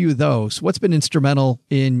to a few of those. What's been instrumental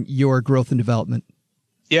in your growth and development?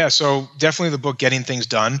 Yeah, so definitely the book, Getting Things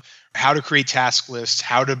Done, how to create task lists,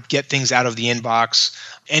 how to get things out of the inbox.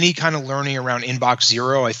 Any kind of learning around inbox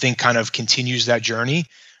zero, I think kind of continues that journey,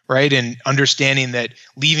 right? And understanding that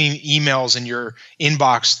leaving emails in your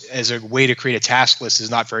inbox as a way to create a task list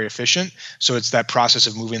is not very efficient. So it's that process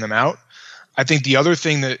of moving them out. I think the other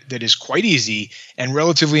thing that is quite easy and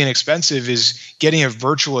relatively inexpensive is getting a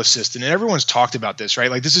virtual assistant. And everyone's talked about this,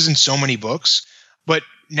 right? Like this is in so many books, but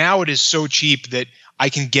now it is so cheap that I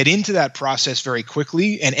can get into that process very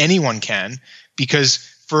quickly, and anyone can, because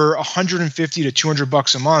for $150 to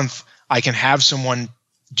 $200 a month, I can have someone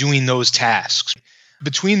doing those tasks.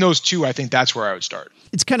 Between those two, I think that's where I would start.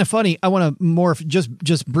 It's kind of funny. I want to morph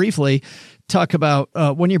just briefly talk about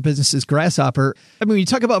one of your businesses, Grasshopper. I mean, when you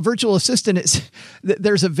talk about virtual assistant,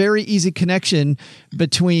 there's a very easy connection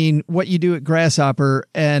between what you do at Grasshopper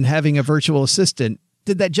and having a virtual assistant.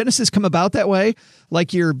 Did that genesis come about that way?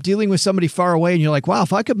 Like you're dealing with somebody far away and you're like, wow,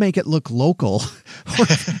 if I could make it look local,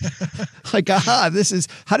 like, how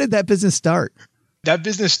did that business start? That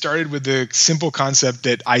business started with the simple concept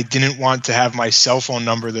that I didn't want to have my cell phone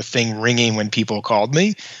number, the thing ringing when people called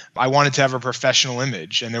me. I wanted to have a professional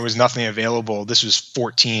image, and there was nothing available. This was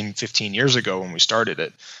 14, 15 years ago when we started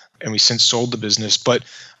it, and we since sold the business. But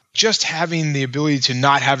just having the ability to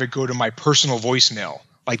not have it go to my personal voicemail,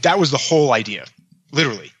 like that was the whole idea,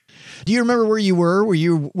 literally. Do you remember where you were? Were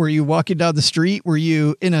you walking down the street? Were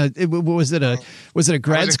you in was it a grad school? I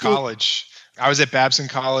was in college. I was at Babson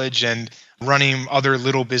College and running other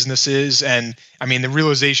little businesses. And I mean, the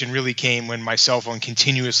realization really came when my cell phone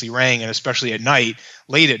continuously rang, and especially at night,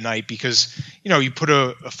 late at night, because, you put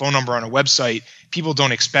a phone number on a website, people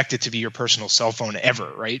don't expect it to be your personal cell phone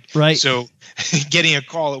ever, right? Right. So getting a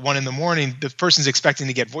call at 1 a.m, the person's expecting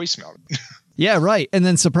to get voicemail. Yeah, right. And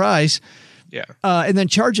then surprise. Yeah. And then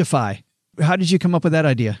Chargeify. How did you come up with that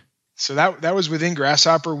idea? So that was within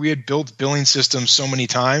Grasshopper. We had built billing systems so many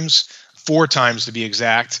times, 4 times to be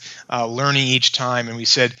exact, learning each time. And we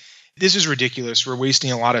said, this is ridiculous. We're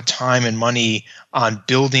wasting a lot of time and money on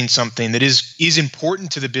building something that is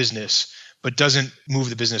important to the business, but doesn't move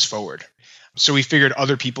the business forward. So we figured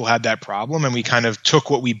other people had that problem, and we kind of took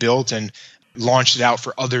what we built and launched it out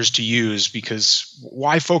for others to use, because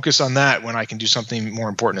why focus on that when I can do something more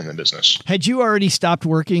important in the business? Had you already stopped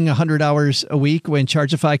working 100 hours a week when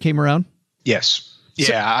Chargeify came around? Yes.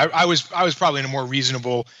 Yeah, I was probably in a more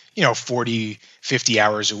reasonable, 40, 50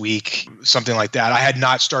 hours a week, something like that. I had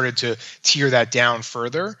not started to tier that down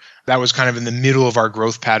further. That was kind of in the middle of our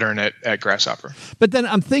growth pattern at Grasshopper. But then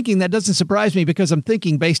I'm thinking, that doesn't surprise me, because I'm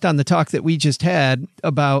thinking, based on the talk that we just had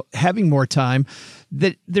about having more time,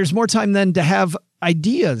 that there's more time then to have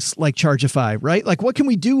ideas like Chargeify, right? Like, what can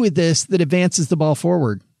we do with this that advances the ball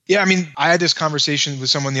forward? Yeah, I mean, I had this conversation with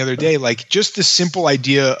someone the other day, like just the simple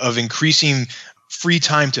idea of increasing free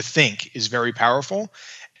time to think is very powerful.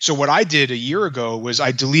 So what I did a year ago was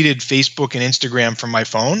I deleted Facebook and Instagram from my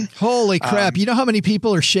phone. Holy crap. You know how many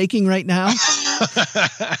people are shaking right now?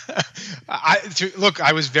 Look,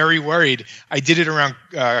 I was very worried. I did it around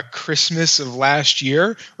Christmas of last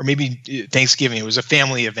year, or maybe Thanksgiving. It was a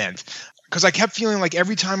family event. Because I kept feeling like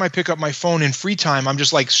every time I pick up my phone in free time, I'm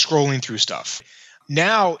just like scrolling through stuff.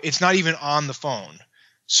 Now it's not even on the phone.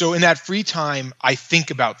 So in that free time, I think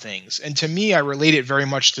about things. And to me, I relate it very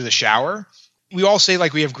much to the shower. We all say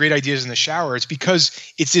like we have great ideas in the shower. It's because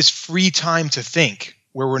it's this free time to think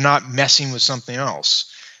where we're not messing with something else.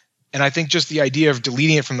 And I think just the idea of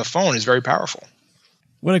deleting it from the phone is very powerful.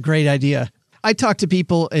 What a great idea. I talk to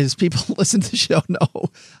people, as people listen to the show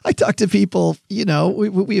know, I talk to people,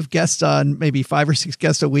 we have guests on, maybe 5 or 6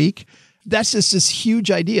 guests a week. That's just this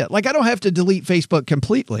huge idea. Like, I don't have to delete Facebook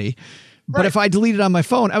completely, but if I delete it on my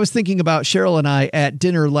phone, I was thinking about Cheryl and I at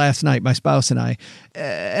dinner last night, my spouse and I,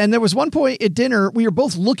 and there was one point at dinner, we were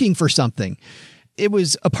both looking for something. It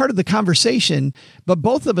was a part of the conversation, but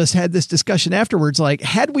both of us had this discussion afterwards. Like,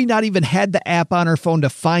 had we not even had the app on our phone to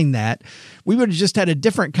find that, we would have just had a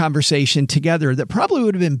different conversation together that probably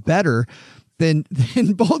would have been better than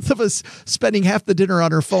both of us spending half the dinner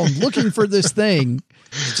on our phone looking for this thing.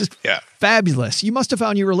 It's just fabulous. You must have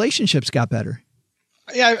found your relationships got better.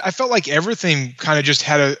 Yeah, I felt like everything kind of just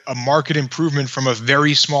had a market improvement from a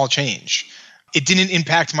very small change. It didn't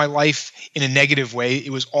impact my life in a negative way.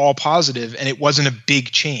 It was all positive, and it wasn't a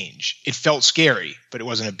big change. It felt scary, but it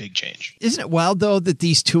wasn't a big change. Isn't it wild, though, that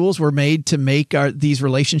these tools were made to make these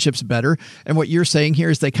relationships better? And what you're saying here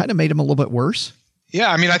is they kind of made them a little bit worse? Yeah,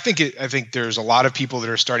 I mean, I think there's a lot of people that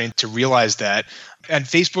are starting to realize that. And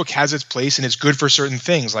Facebook has its place, and it's good for certain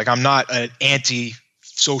things. Like, I'm not an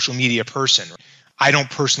anti-social media person. I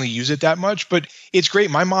don't personally use it that much, but it's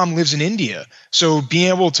great. My mom lives in India. So being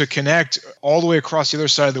able to connect all the way across the other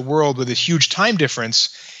side of the world with a huge time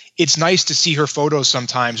difference, it's nice to see her photos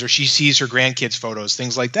sometimes, or she sees her grandkids' photos,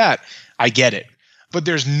 things like that. I get it. But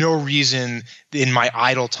there's no reason in my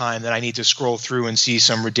idle time that I need to scroll through and see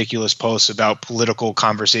some ridiculous posts about political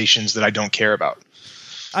conversations that I don't care about.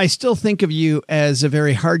 I still think of you as a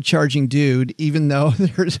very hard-charging dude, even though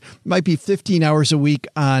there's might be 15 hours a week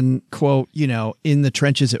on, quote, in the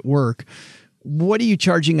trenches at work. What are you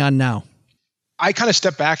charging on now? I kind of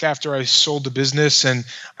stepped back after I sold the business, and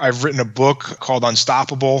I've written a book called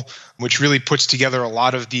Unstoppable, which really puts together a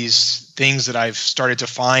lot of these things that I've started to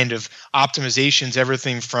find of optimizations,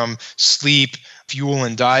 everything from sleep, fuel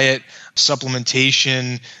and diet,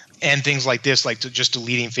 supplementation, and things like this, like just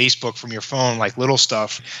deleting Facebook from your phone, like little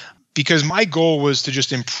stuff, because my goal was to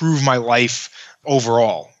just improve my life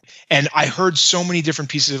overall. And I heard so many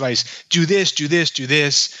different pieces of advice. Do this, do this, do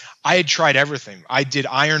this. I had tried everything. I did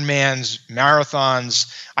Ironmans,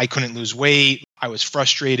 marathons. I couldn't lose weight. I was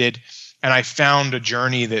frustrated. And I found a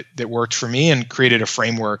journey that worked for me and created a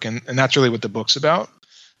framework. And that's really what the book's about.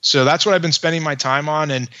 So that's what I've been spending my time on.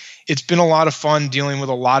 And it's been a lot of fun dealing with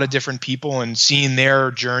a lot of different people and seeing their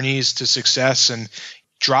journeys to success and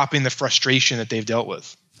dropping the frustration that they've dealt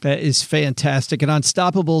with. That is fantastic. And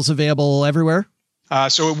Unstoppable is available everywhere?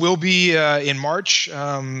 So it will be in March.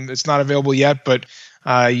 It's not available yet, but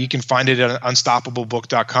you can find it at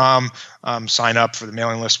unstoppablebook.com. Sign up for the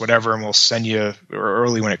mailing list, whatever, and we'll send you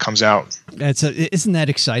early when it comes out. Isn't that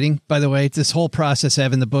exciting, by the way? This whole process,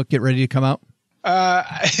 having the book get ready to come out?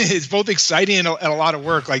 It's both exciting and a lot of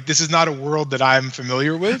work. Like, this is not a world that I'm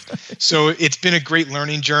familiar with. So it's been a great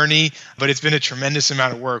learning journey, but it's been a tremendous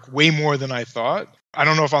amount of work, way more than I thought. I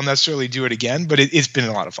don't know if I'll necessarily do it again, but it's been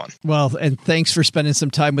a lot of fun. Well, and thanks for spending some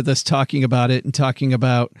time with us talking about it and talking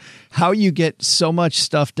about how you get so much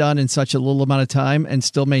stuff done in such a little amount of time and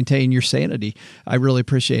still maintain your sanity. I really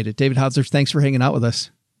appreciate it. David Hause, thanks for hanging out with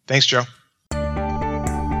us. Thanks, Joe.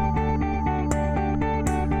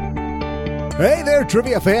 Hey there,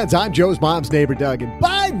 trivia fans. I'm Joe's mom's neighbor, Doug. And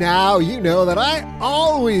by now, you know that I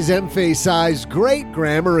always emphasize great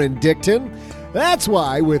grammar and dictum. That's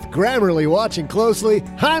why, with Grammarly watching closely,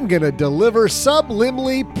 I'm going to deliver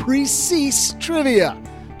subliminally precise trivia.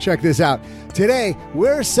 Check this out. Today,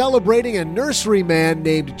 we're celebrating a nurseryman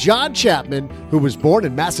named John Chapman, who was born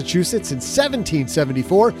in Massachusetts in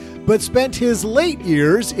 1774, but spent his late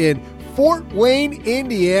years in Fort Wayne,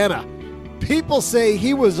 Indiana. People say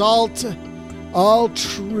he was all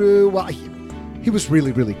true. Well, he was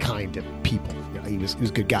really, really kind to people. He was a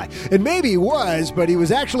good guy. And maybe he was, but he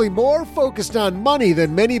was actually more focused on money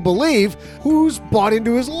than many believe. Who's bought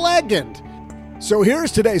into his legend? So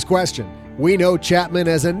here's today's question. We know Chapman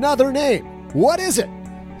has another name. What is it?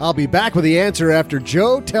 I'll be back with the answer after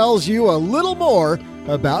Joe tells you a little more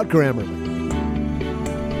about Grammarly.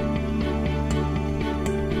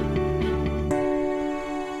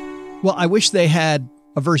 Well, I wish they had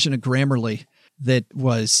a version of Grammarly that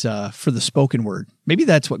was for the spoken word. Maybe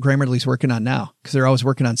that's what Grammarly's working on now, because they're always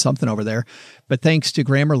working on something over there. But thanks to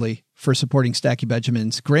Grammarly for supporting Stacky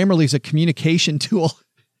Benjamins. Grammarly's a communication tool.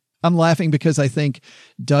 I'm laughing because I think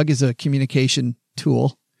Doug is a communication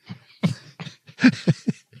tool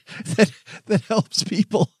that helps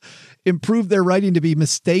people improve their writing to be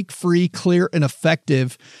mistake-free, clear, and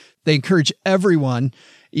effective. They encourage everyone,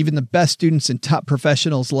 even the best students and top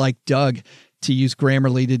professionals like Doug, to use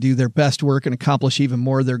Grammarly to do their best work and accomplish even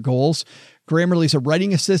more of their goals. Grammarly is a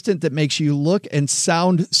writing assistant that makes you look and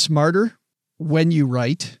sound smarter when you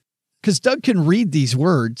write, because Doug can read these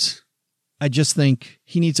words. I just think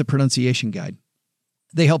he needs a pronunciation guide.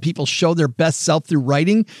 They help people show their best self through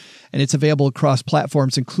writing, and it's available across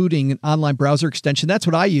platforms, including an online browser extension. That's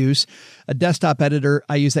what I use, a desktop editor.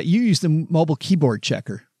 I use that. You use the mobile keyboard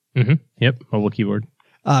checker. Mm-hmm. Yep, mobile keyboard.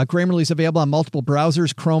 Grammarly is available on multiple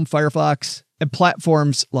browsers, Chrome, Firefox, and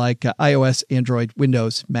platforms like iOS, Android,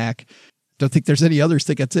 Windows, Mac. Don't think there's any others.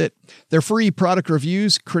 Think that's it. They're free product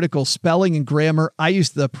reviews, critical spelling and grammar. I use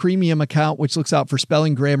the premium account, which looks out for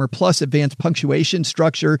spelling, grammar, plus advanced punctuation,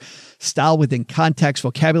 structure, style within context,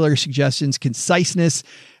 vocabulary suggestions, conciseness,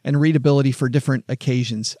 and readability for different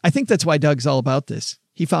occasions. I think that's why Doug's all about this.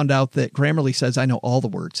 He found out that Grammarly says I know all the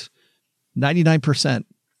words. 99%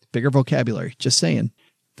 bigger vocabulary. Just saying,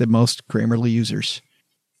 than most Grammarly users.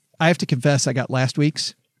 I have to confess, I got last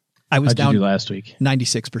week's. I was down last week.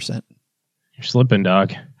 96%. You're slipping,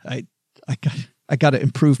 dog. I got to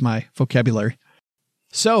improve my vocabulary.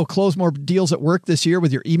 So close more deals at work this year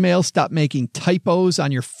with your email. Stop making typos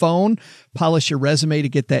on your phone. Polish your resume to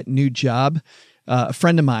get that new job. A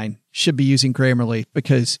friend of mine should be using Grammarly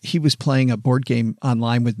because he was playing a board game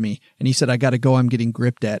online with me. And he said, I got to go. I'm getting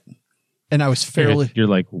gripped at. And I was fairly... You're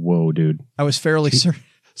like, whoa, dude. I was fairly certain.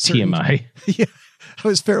 TMI. Yeah. I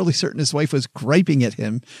was fairly certain his wife was griping at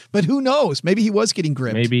him, but who knows? Maybe he was getting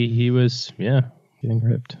gripped. Maybe he was, getting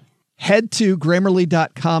gripped. Head to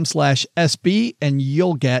Grammarly.com/SB and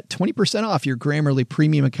you'll get 20% off your Grammarly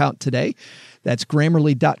premium account today. That's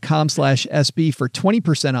Grammarly.com/SB for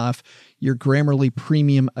 20% off your Grammarly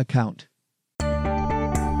premium account.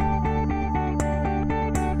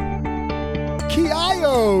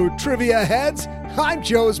 Ki-yo, trivia heads. I'm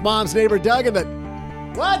Joe's mom's neighbor, Doug,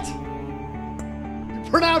 and what?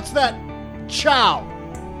 Pronounce that chow.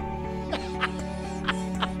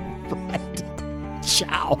 Right.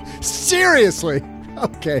 Chow. Seriously.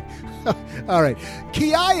 Okay. All right.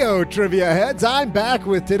 Ki-yo, trivia heads. I'm back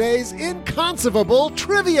with today's inconceivable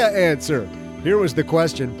trivia answer. Here was the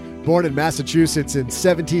question. Born in Massachusetts in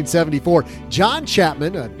 1774, John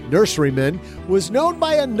Chapman, a nurseryman, was known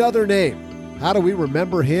by another name. How do we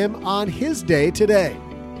remember him on his day today?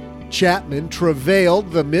 Chapman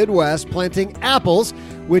travailed the Midwest planting apples,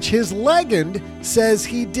 which his legend says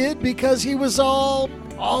he did because he was all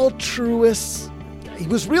altruist. He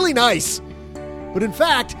was really nice. But in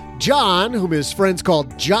fact, John, whom his friends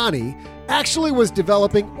called Johnny, actually was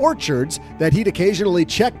developing orchards that he'd occasionally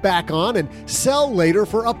check back on and sell later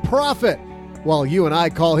for a profit. While you and I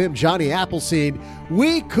call him Johnny Appleseed,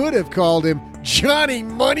 we could have called him Johnny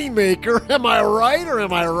Moneymaker. Am I right or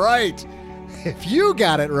am I right? If you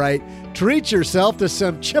got it right, treat yourself to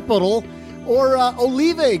some Chipotle or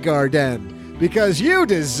Olive Garden because you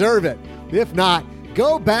deserve it. If not,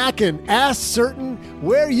 go back and ask certain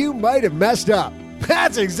where you might have messed up.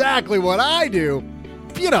 That's exactly what I do,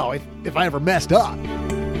 if I ever messed up.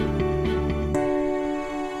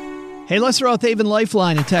 Hey, let's throw out the Haven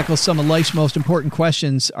Lifeline and tackle some of life's most important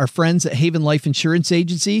questions. Our friends at Haven Life Insurance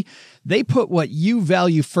Agency, they put what you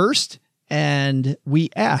value first. And we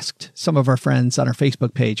asked some of our friends on our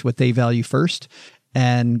Facebook page what they value first.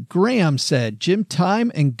 And Graham said, gym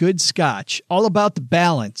time and good scotch. All about the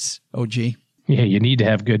balance, OG. Yeah, you need to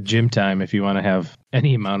have good gym time if you want to have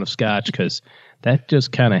any amount of scotch, because that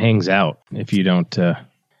just kind of hangs out if you don't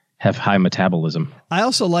have high metabolism. I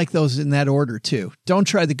also like those in that order, too. Don't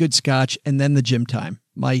try the good scotch and then the gym time.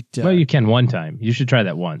 Well, you can one time. You should try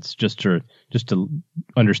that once just to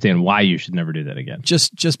understand why you should never do that again.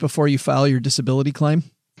 Just before you file your disability claim.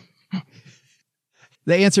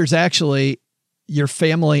 The answer is actually your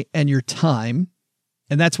family and your time.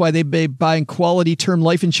 And that's why they made buying quality term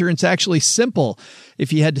life insurance actually simple.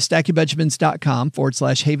 If you head to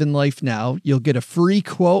stackingbenjamins.com/Haven Life now, you'll get a free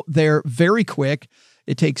quote there very quick.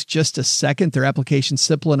 It takes just a second. Their application's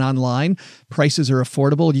simple and online. Prices are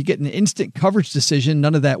affordable. You get an instant coverage decision.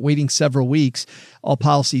 None of that waiting several weeks. All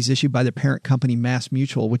policies issued by their parent company, Mass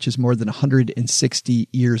Mutual, which is more than 160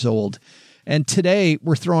 years old. And today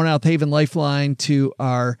we're throwing out the Haven Lifeline to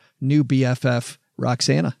our new BFF,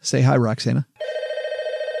 Roxana. Say hi, Roxana.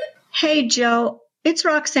 Hey, Joe. It's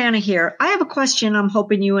Roxana here. I have a question I'm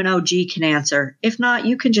hoping you and OG can answer. If not,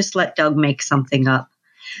 you can just let Doug make something up.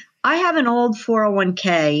 I have an old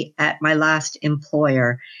 401k at my last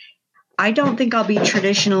employer. I don't think I'll be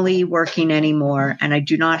traditionally working anymore, and I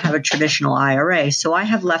do not have a traditional IRA, so I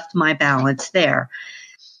have left my balance there.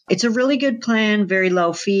 It's a really good plan, very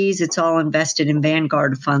low fees. It's all invested in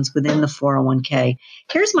Vanguard funds within the 401k.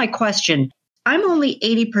 Here's my question. I'm only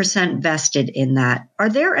 80% vested in that. Are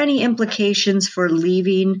there any implications for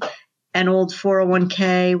leaving an old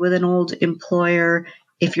 401k with an old employer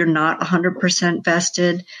if you're not 100%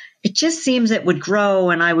 vested? It just seems it would grow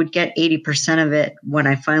and I would get 80% of it when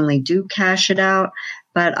I finally do cash it out.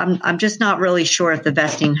 But I'm just not really sure if the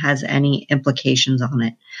vesting has any implications on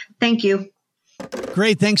it. Thank you.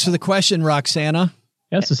 Great. Thanks for the question, Roxana.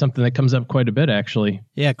 This is something that comes up quite a bit, actually.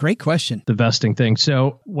 Yeah, great question. The vesting thing.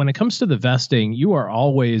 So when it comes to the vesting, you are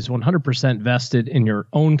always 100% vested in your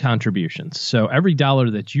own contributions. So every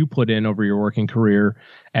dollar that you put in over your working career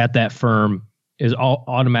at that firm is all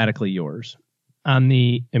automatically yours. On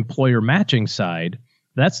the employer matching side,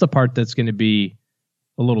 that's the part that's going to be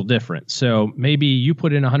a little different. So maybe you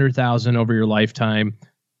put in $100,000 over your lifetime.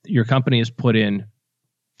 Your company has put in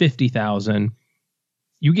 $50,000.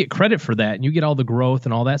 You get credit for that and you get all the growth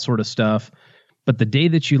and all that sort of stuff. But the day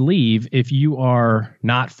that you leave, if you are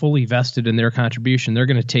not fully vested in their contribution, they're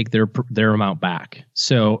going to take their amount back.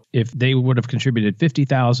 So if they would have contributed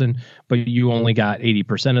 $50,000, but you only got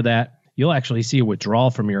 80% of that, you'll actually see a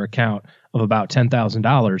withdrawal from your account of about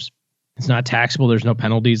 $10,000. It's not taxable. There's no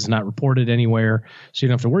penalties. It's not reported anywhere. So you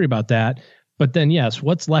don't have to worry about that. But then, yes,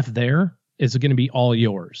 what's left there is going to be all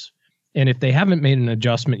yours. And if they haven't made an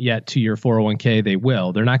adjustment yet to your 401k, they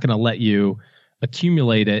will. They're not going to let you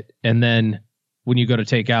accumulate it. And then when you go to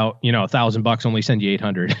take out, $1,000, only send you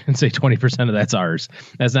 800 and say 20% of that's ours.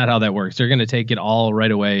 That's not how that works. They're going to take it all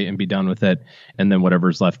right away and be done with it. And then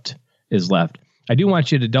whatever's left is left. I do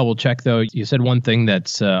want you to double check, though. You said one thing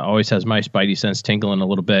that's always has my spidey sense tingling a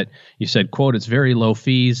little bit. You said, quote, it's very low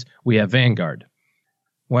fees. We have Vanguard.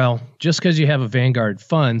 Well, just because you have a Vanguard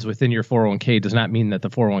funds within your 401k does not mean that the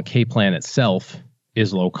 401k plan itself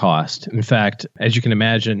is low cost. In fact, as you can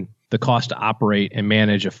imagine, the cost to operate and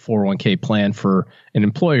manage a 401k plan for an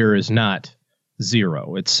employer is not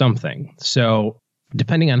zero. It's something. So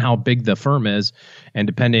depending on how big the firm is and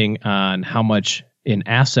depending on how much in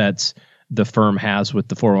assets the firm has with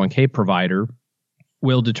the 401k provider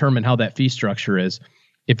will determine how that fee structure is.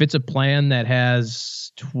 If it's a plan that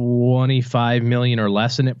has 25 million or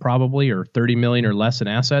less in it, probably, or 30 million or less in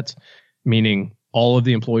assets, meaning all of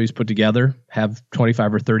the employees put together have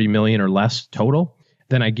 25 or 30 million or less total,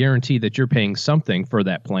 then I guarantee that you're paying something for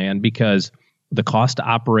that plan because the cost to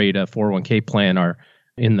operate a 401k plan are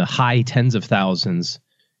in the high tens of thousands,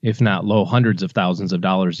 if not low hundreds of thousands of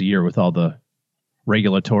dollars a year with all the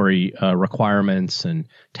regulatory requirements and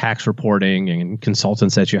tax reporting and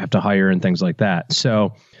consultants that you have to hire and things like that.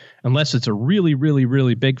 So unless it's a really, really,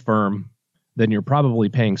 really big firm, then you're probably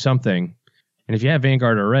paying something. And if you have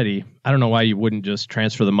Vanguard already, I don't know why you wouldn't just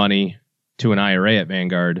transfer the money to an IRA at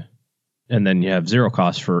Vanguard and then you have zero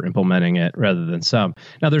cost for implementing it rather than some.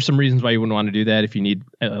 Now, there's some reasons why you wouldn't want to do that. If you need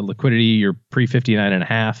liquidity, you're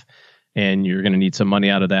pre-59.5 and you're going to need some money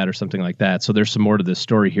out of that or something like that. So there's some more to this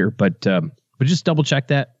story here. But just double check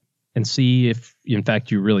that and see if, in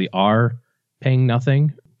fact, you really are paying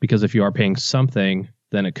nothing. Because if you are paying something,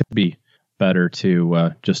 then it could be better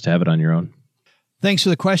to just have it on your own. Thanks for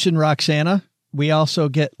the question, Roxana. We also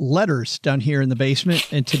get letters down here in the basement.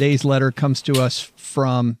 And today's letter comes to us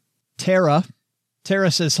from Tara. Tara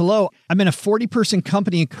says, hello, I'm in a 40-person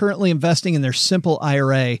company and currently investing in their simple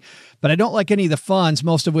IRA, but I don't like any of the funds,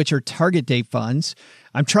 most of which are target date funds.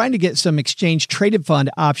 I'm trying to get some exchange traded fund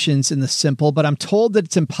options in the simple, but I'm told that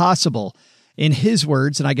it's impossible. In his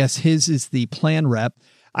words, and I guess his is the plan rep,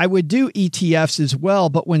 I would do ETFs as well,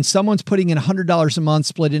 but when someone's putting in $100 a month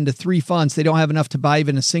split into 3 funds, they don't have enough to buy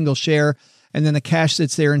even a single share. And then the cash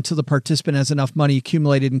sits there until the participant has enough money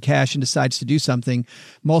accumulated in cash and decides to do something.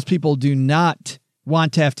 Most people do not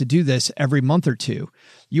want to have to do this every month or two.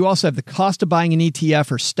 You also have the cost of buying an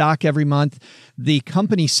ETF or stock every month. The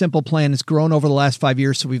company Simple Plan has grown over the last 5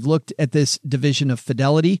 years, so we've looked at this division of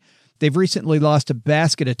Fidelity. They've recently lost a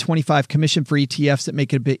basket of 25 commission-free ETFs that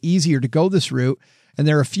make it a bit easier to go this route, and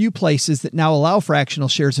there are a few places that now allow fractional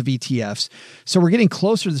shares of ETFs. So we're getting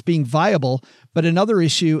closer to this being viable, but another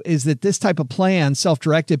issue is that this type of plan,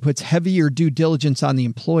 self-directed, puts heavier due diligence on the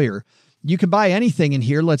employer. You can buy anything in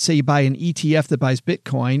here. Let's say you buy an ETF that buys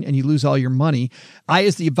Bitcoin and you lose all your money. I,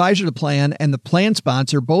 as the advisor to the plan and the plan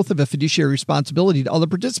sponsor, both have a fiduciary responsibility to other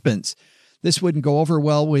participants. This wouldn't go over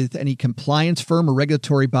well with any compliance firm or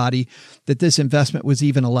regulatory body that this investment was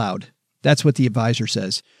even allowed. That's what the advisor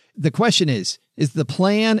says. The question is the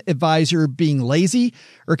plan advisor being lazy,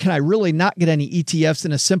 or can I really not get any ETFs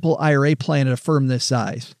in a simple IRA plan at a firm this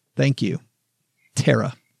size? Thank you.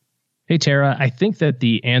 Tara. Hey, Tara, I think that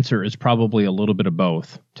the answer is probably a little bit of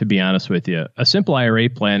both, to be honest with you. A simple IRA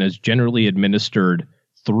plan is generally administered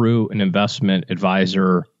through an investment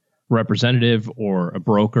advisor representative or a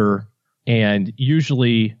broker. And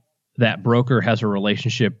usually that broker has a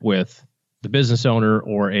relationship with the business owner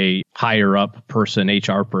or a higher up person,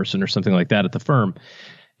 HR person or something like that at the firm.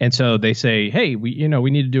 And so they say, hey, we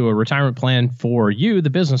need to do a retirement plan for you, the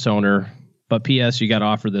business owner, but P.S., you got to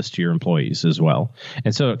offer this to your employees as well.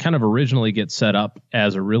 And so it kind of originally gets set up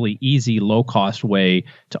as a really easy, low-cost way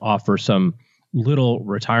to offer some little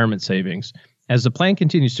retirement savings. As the plan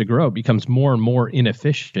continues to grow, it becomes more and more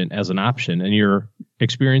inefficient as an option, and you're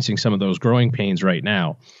experiencing some of those growing pains right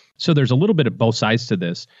now. So there's a little bit of both sides to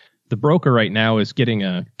this. The broker right now is getting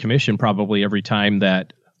a commission probably every time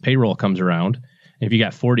that payroll comes around. If you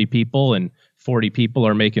got 40 people and 40 people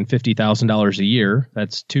are making $50,000 a year,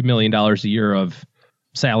 that's $2 million a year of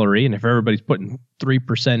salary. And if everybody's putting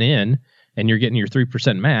 3% in and you're getting your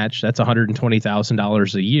 3% match, that's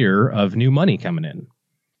 $120,000 a year of new money coming in,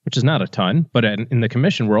 which is not a ton. But in the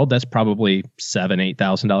commission world, that's probably $7,000,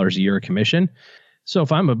 $8,000 a year of commission. So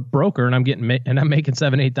if I'm a broker and I'm making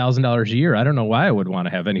 $7,000, $8,000 a year, I don't know why I would want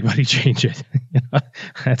to have anybody change it.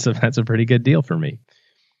 That's a pretty good deal for me.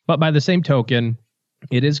 But by the same token,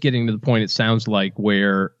 it is getting to the point, it sounds like,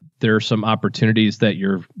 where there are some opportunities that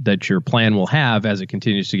your plan will have as it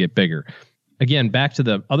continues to get bigger. Again, back to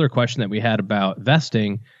the other question that we had about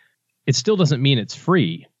vesting, it still doesn't mean it's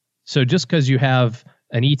free. So just because you have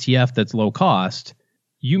an ETF that's low cost,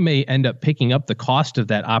 you may end up picking up the cost of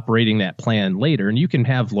that operating that plan later. And you can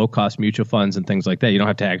have low cost mutual funds and things like that. You don't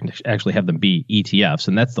have to actually have them be ETFs.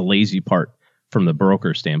 And that's the lazy part from the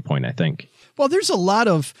broker standpoint, I think. Well, there's a lot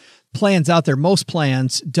of plans out there. Most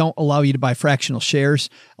plans don't allow you to buy fractional shares.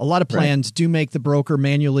 A lot of plans do make the broker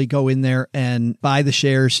manually go in there and buy the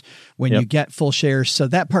shares when you get full shares. So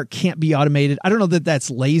that part can't be automated. I don't know that that's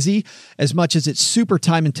lazy as much as it's super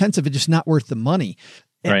time intensive. It's just not worth the money.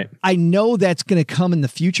 Right. I know that's going to come in the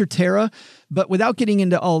future, Tara, but without getting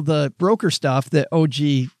into all the broker stuff that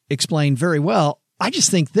OG explained very well, I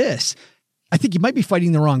just think this. I think you might be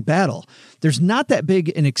fighting the wrong battle. There's not that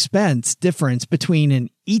big an expense difference between an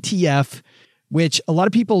ETF, which a lot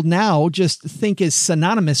of people now just think is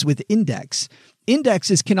synonymous with index.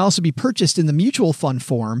 Indexes can also be purchased in the mutual fund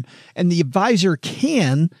form, and the advisor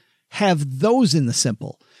can have those in the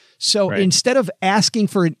simple. So instead of asking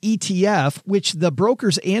for an ETF, which the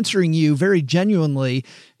broker's answering you very genuinely,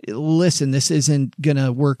 listen, this isn't going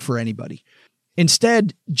to work for anybody.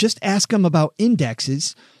 Instead, just ask them about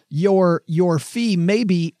indexes. Your fee may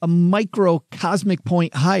be a microcosmic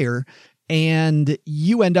point higher, and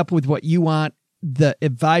you end up with what you want. The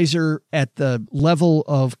advisor at the level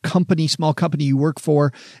of company, small company you work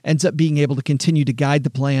for, ends up being able to continue to guide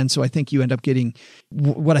the plan. So I think you end up getting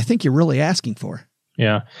what I think you're really asking for.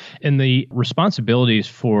 Yeah. And the responsibilities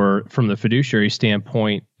from the fiduciary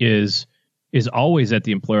standpoint is always at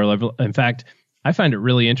the employer level. In fact, I find it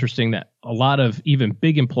really interesting that a lot of even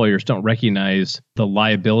big employers don't recognize the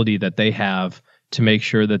liability that they have to make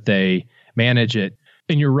sure that they manage it.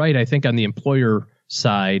 And you're right. I think on the employer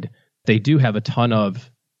side, they do have a ton of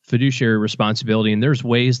fiduciary responsibility. And there's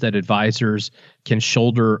ways that advisors can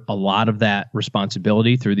shoulder a lot of that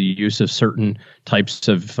responsibility through the use of certain types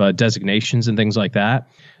of designations and things like that.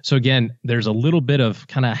 So again, there's a little bit of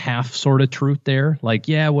kind of half sort of truth there. Like,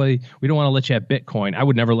 yeah, well, we don't want to let you have Bitcoin. I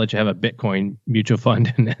would never let you have a Bitcoin mutual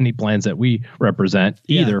fund in any plans that we represent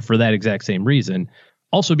either for that exact same reason.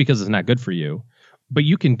 Also because it's not good for you. But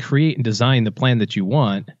you can create and design the plan that you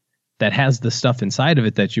want that has the stuff inside of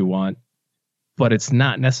it that you want, but it's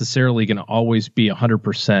not necessarily going to always be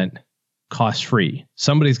 100% cost-free.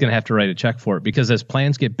 Somebody's going to have to write a check for it because as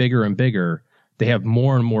plans get bigger and bigger, they have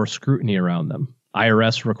more and more scrutiny around them.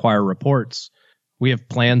 IRS require reports. We have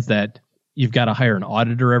plans that you've got to hire an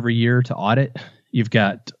auditor every year to audit. You've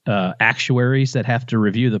got actuaries that have to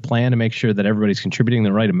review the plan to make sure that everybody's contributing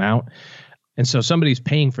the right amount. And so somebody's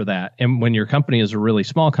paying for that. And when your company is a really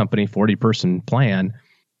small company, 40-person plan,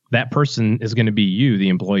 that person is going to be you, the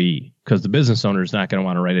employee, because the business owner is not going to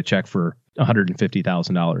want to write a check for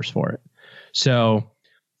 $150,000 for it. So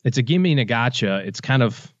it's a gimme and a gotcha. It's kind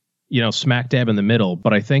of, smack dab in the middle.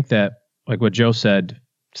 But I think that, like what Joe said,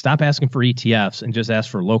 stop asking for ETFs and just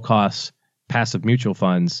ask for low-cost passive mutual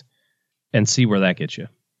funds and see where that gets you.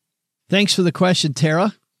 Thanks for the question,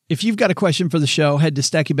 Tara. If you've got a question for the show, head to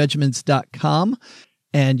stackingbenjamins.com.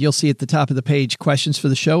 And you'll see at the top of the page questions for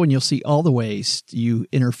the show, and you'll see all the ways you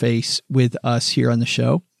interface with us here on the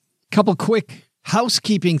show. Couple quick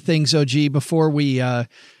housekeeping things, OG, before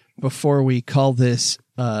we call this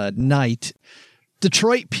night.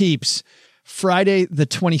 Detroit Peeps, Friday the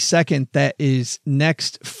 22nd. That is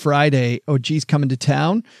next Friday. OG's coming to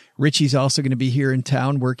town. Richie's also going to be here in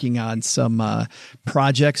town working on some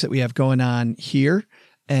projects that we have going on here.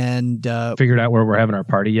 And figured out where we're having our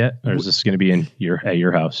party yet, or is this going to be at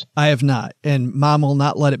your house? I have not, and Mom will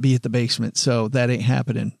not let it be at the basement, so that ain't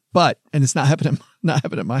happening. And it's not happening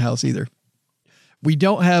at my house either. We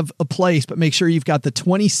don't have a place, but make sure you've got the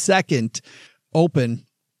 22nd open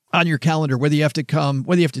on your calendar, whether you have to come,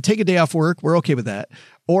 whether you have to take a day off work, we're okay with that.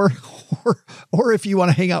 Or if you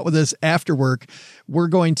want to hang out with us after work, we're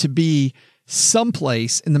going to be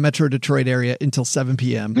someplace in the Metro Detroit area until 7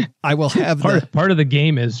 p.m. I will have part of the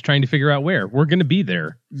game is trying to figure out where we're going to be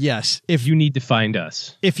there. Yes. If you need to find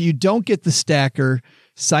us, if you don't get the stacker,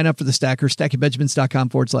 sign up for the stacker,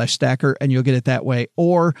 stackingbenjamins.com/stacker, and you'll get it that way,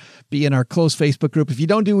 or be in our closed Facebook group. If you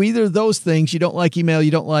don't do either of those things, you don't like email,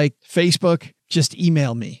 you don't like Facebook, just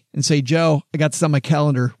email me and say, Joe, I got this on my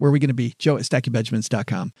calendar. Where are we going to be?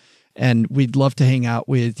 Joe@stackingbenjamins.com. And we'd love to hang out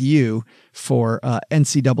with you for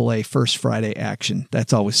NCAA First Friday action.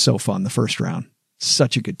 That's always so fun, the first round.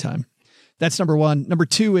 Such a good time. That's number one. Number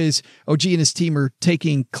two is OG and his team are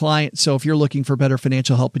taking clients. So if you're looking for better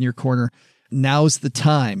financial help in your corner, now's the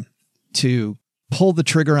time to pull the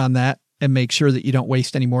trigger on that and make sure that you don't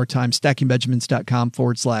waste any more time.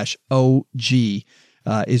 stackingbenjamins.com/OG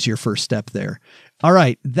is your first step there. All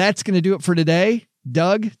right. That's going to do it for today.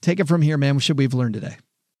 Doug, take it from here, man. What should we have learned today?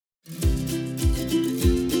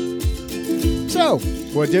 So,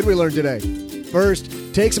 what did we learn today? First,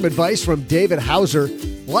 take some advice from David Hause.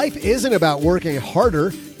 Life isn't about working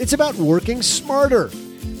harder. It's about working smarter.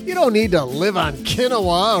 You don't need to live on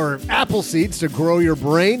quinoa or apple seeds to grow your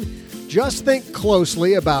brain. Just think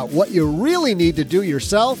closely about what you really need to do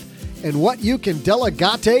yourself and what you can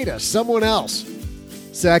delegate to someone else.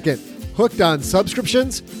 Second, hooked on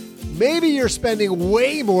subscriptions? Maybe you're spending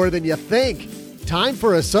way more than you think. Time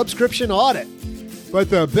for a subscription audit. But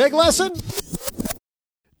the big lesson?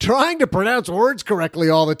 Trying to pronounce words correctly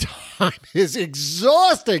all the time is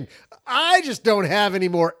exhausting. I just don't have any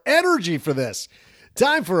more energy for this.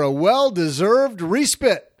 Time for a well-deserved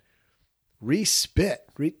respite. Respite.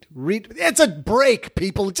 It's a break,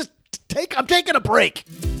 people. I'm taking a break.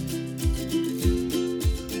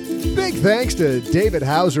 Big thanks to David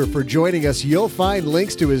Hause for joining us. You'll find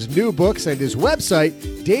links to his new books and his website,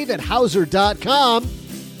 davidhauser.com.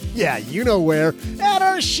 Yeah, you know where, at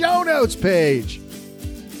our show notes page.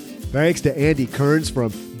 Thanks to Andy Kearns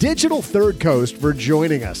from Digital Third Coast for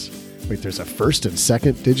joining us. Wait, there's a first and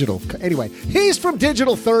second digital. Anyway, he's from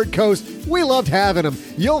Digital Third Coast. We loved having him.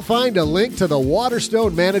 You'll find a link to the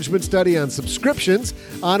Waterstone Management Study on subscriptions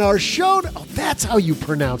on our show. Oh, that's how you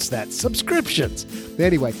pronounce that. Subscriptions.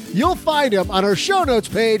 Anyway, you'll find him on our show notes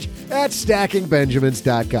page at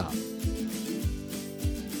stackingbenjamins.com.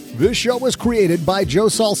 This show was created by Joe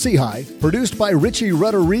Saul-Sehy, produced by Richie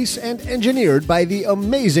Rutter-Reese, and engineered by the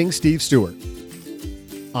amazing Steve Stewart.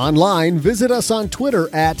 Online, visit us on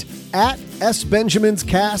Twitter at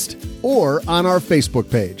SBenjaminsCast or on our Facebook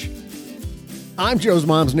page. I'm Joe's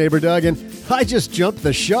mom's neighbor, Doug, and I just jumped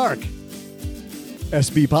the shark.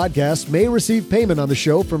 SB Podcasts may receive payment on the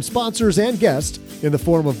show from sponsors and guests in the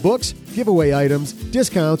form of books, giveaway items,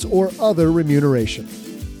 discounts, or other remuneration.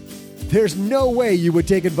 There's no way you would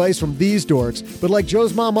take advice from these dorks, but like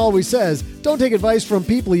Joe's mom always says, don't take advice from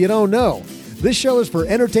people you don't know. This show is for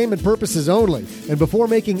entertainment purposes only, and before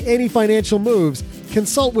making any financial moves,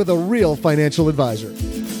 consult with a real financial advisor.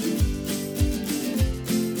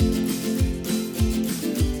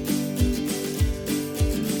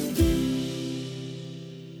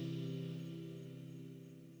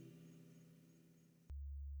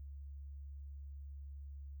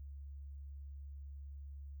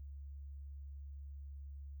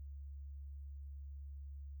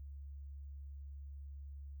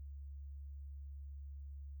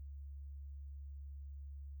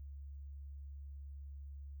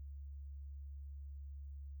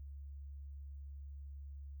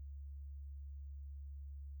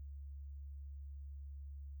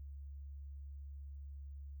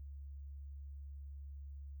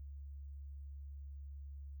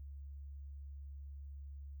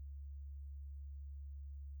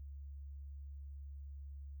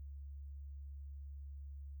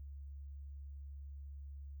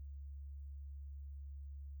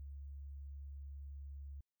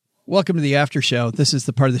 Welcome to the after show. This is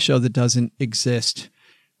the part of the show that doesn't exist.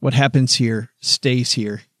 What happens here stays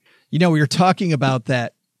here. You know, we were talking about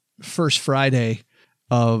that first Friday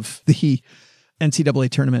of the NCAA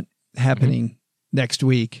tournament happening next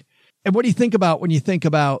week. And what do you think about when you think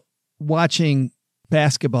about watching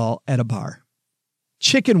basketball at a bar?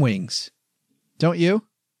 Chicken wings, don't you?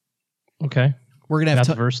 Okay. We're going to have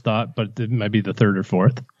the first thought, but it might be the third or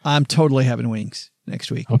fourth. I'm totally having wings next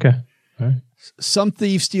week. Okay. All right. Some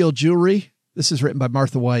thieves steal jewelry. This is written by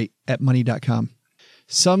Martha White at money.com.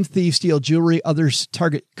 Some thieves steal jewelry. Others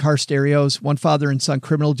target car stereos. One father and son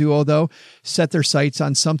criminal duo, though, set their sights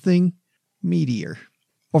on something meatier.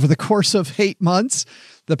 Over the course of 8 months,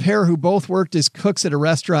 the pair, who both worked as cooks at a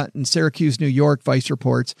restaurant in Syracuse, New York, Vice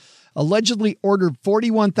reports, allegedly ordered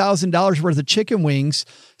 $41,000 worth of chicken wings,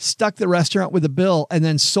 stuck the restaurant with a bill, and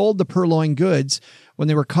then sold the purloined goods. When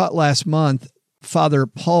they were caught last month, father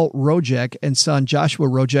Paul Rojek and son Joshua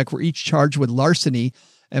Rojek were each charged with larceny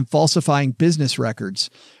and falsifying business records.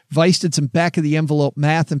 Vice did some back-of-the-envelope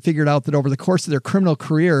math and figured out that over the course of their criminal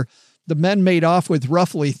career, the men made off with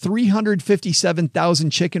roughly 357,000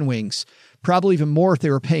 chicken wings, probably even more if they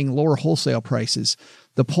were paying lower wholesale prices.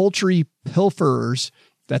 The poultry pilferers,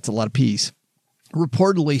 that's a lot of P's,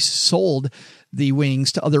 reportedly sold the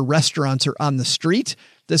wings to other restaurants or on the street.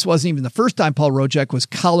 This wasn't even the first time Paul Rojek was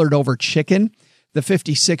collared over chicken. The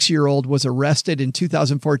 56-year-old was arrested in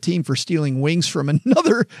 2014 for stealing wings from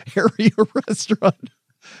another area restaurant,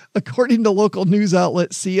 according to local news outlet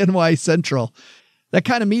CNY Central. That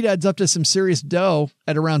kind of meat adds up to some serious dough.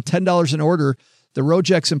 At around $10 an order, the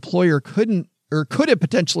Rojek's employer could have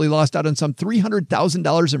potentially lost out on some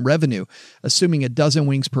 $300,000 in revenue, assuming a dozen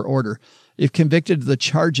wings per order. If convicted of the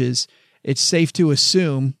charges, it's safe to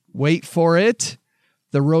assume, wait for it,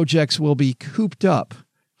 the Rojeks will be cooped up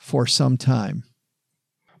for some time.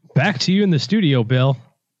 Back to you in the studio, Bill.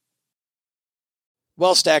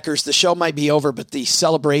 Well, Stackers, the show might be over, but the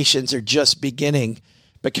celebrations are just beginning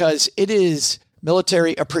because it is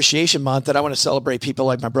Military Appreciation Month, and I want to celebrate people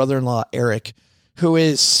like my brother-in-law, Eric, who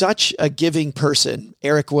is such a giving person.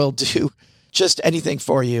 Eric will do just anything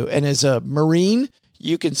for you. And as a Marine,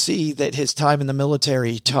 you can see that his time in the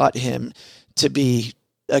military taught him to be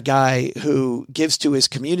a guy who gives to his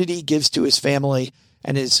community, gives to his family,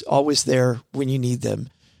 and is always there when you need them.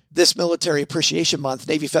 This Military Appreciation Month,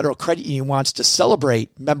 Navy Federal Credit Union wants to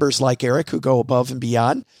celebrate members like Eric who go above and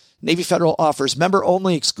beyond. Navy Federal offers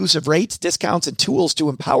member-only exclusive rates, discounts, and tools to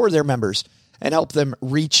empower their members and help them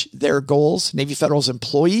reach their goals. Navy Federal's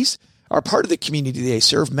employees are part of the community they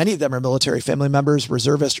serve. Many of them are military family members,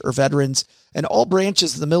 reservists, or veterans, and all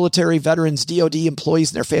branches of the military, veterans, DoD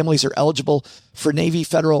employees, and their families are eligible for Navy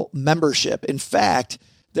Federal membership. In fact,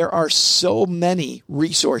 there are so many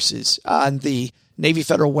resources on the Navy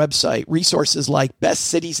Federal website, resources like Best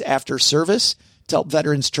Cities After Service to help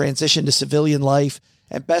veterans transition to civilian life,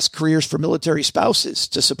 and Best Careers for Military Spouses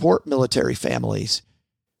to support military families.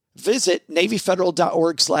 Visit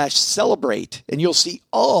NavyFederal.org/celebrate, and you'll see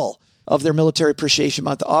all of their Military Appreciation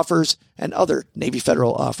Month offers and other Navy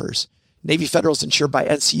Federal offers. Navy Federal is insured by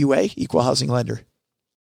NCUA, Equal Housing Lender.